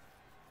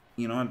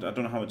 You know, I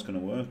don't know how it's going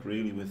to work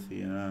really with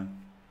the.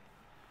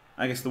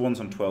 I guess the ones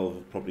on 12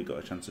 have probably got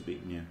a chance of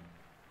beating you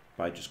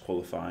by just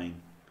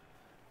qualifying.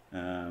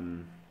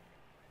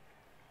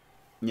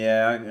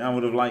 Yeah, I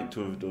would have liked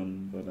to have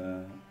done, but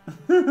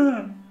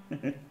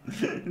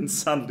it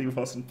sadly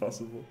wasn't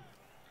possible.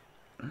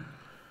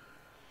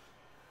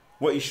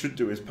 What he should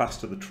do is pass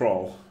to the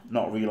troll,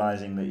 not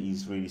realising that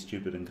he's really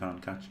stupid and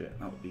can't catch it.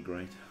 That would be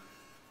great.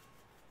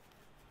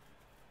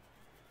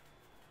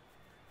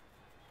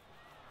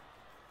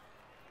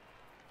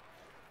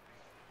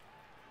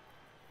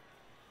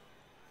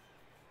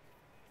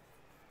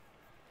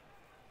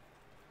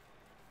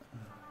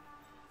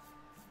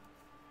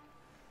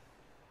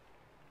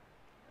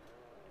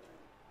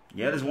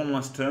 Yeah, there's one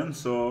last turn,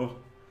 so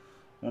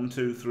 1,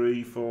 2,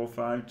 3, 4,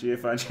 5,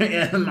 GFI.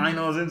 Yeah,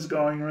 Mino's in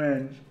scoring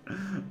range.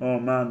 Oh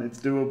man, it's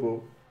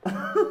doable.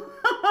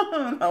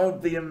 That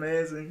would be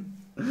amazing.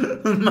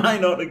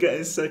 Mino to get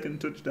his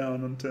second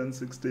touchdown on turn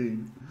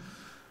 16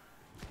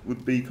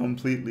 would be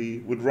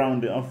would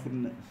round it off,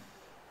 wouldn't it?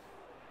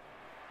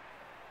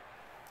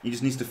 He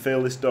just needs to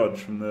fail this dodge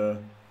from the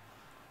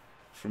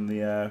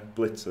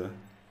blitzer.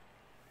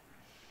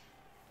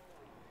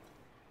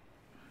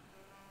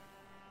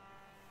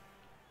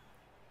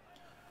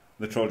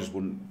 The troll just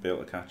wouldn't be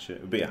able to catch it.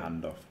 It would be a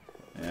handoff.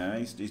 Yeah,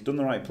 he's done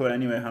the right play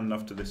anyway,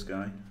 handoff to this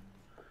guy.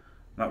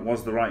 That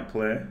was the right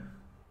play.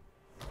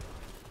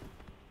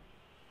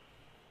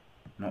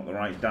 Not the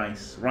right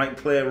dice. Right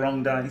play,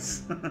 wrong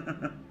dice.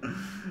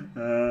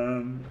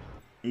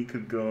 He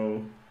could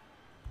go...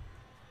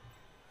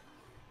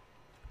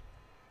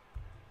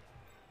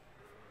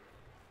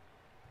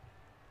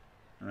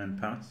 and then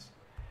pass.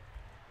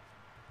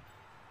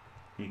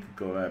 He could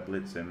go there,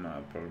 blitz him. That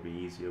would probably be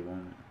easier,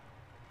 won't it?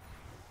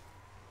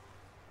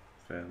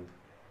 Failed.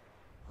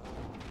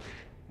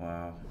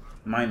 Wow.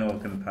 Mino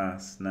can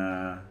pass.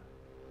 Nah.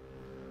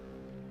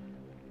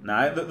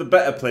 Nah, the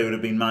better play would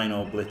have been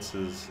Mino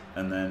blitzes,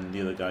 and then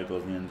the other guy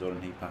goes in the end zone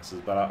and he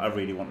passes. But I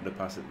really wanted to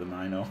pass it to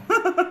Mino.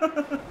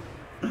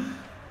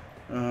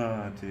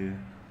 Oh dear.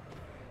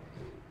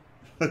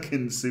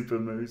 Fucking super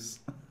moose.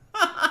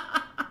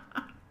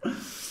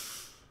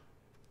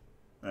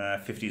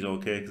 50's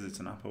okay because it's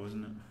an Apo,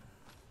 isn't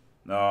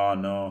it? Oh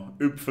no.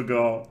 Oop,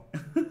 forgot.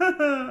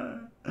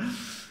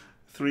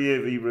 3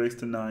 AV breaks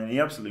to 9. He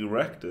absolutely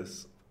wrecked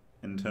us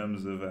in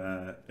terms of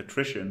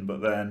attrition, but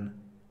then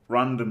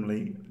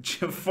randomly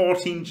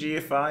 14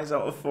 GFIs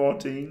out of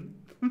 14,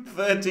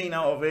 13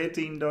 out of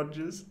 18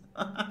 dodges.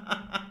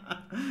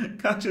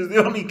 Catches,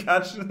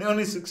 the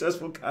only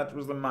successful catch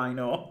was the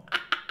Mino.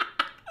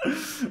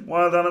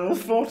 Wild Animal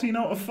 14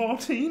 out of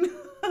 14.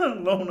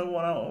 Loner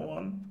 1 out of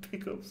 1.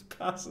 Pickups,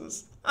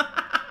 passes.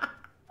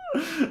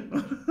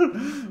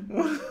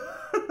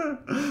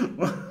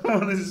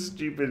 What a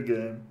stupid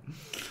game.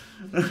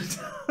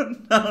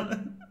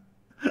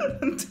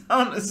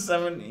 down to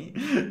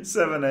 70,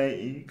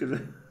 780 because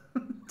the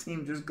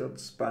team just got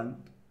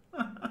spanked.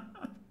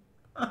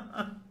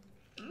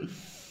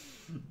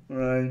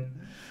 Right.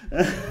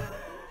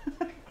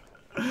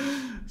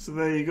 So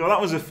there you go.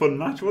 That was a fun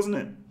match, wasn't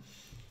it?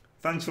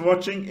 Thanks for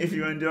watching. If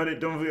you enjoyed it,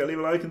 don't forget to leave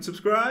a like and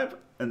subscribe.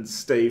 And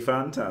stay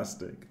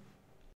fantastic.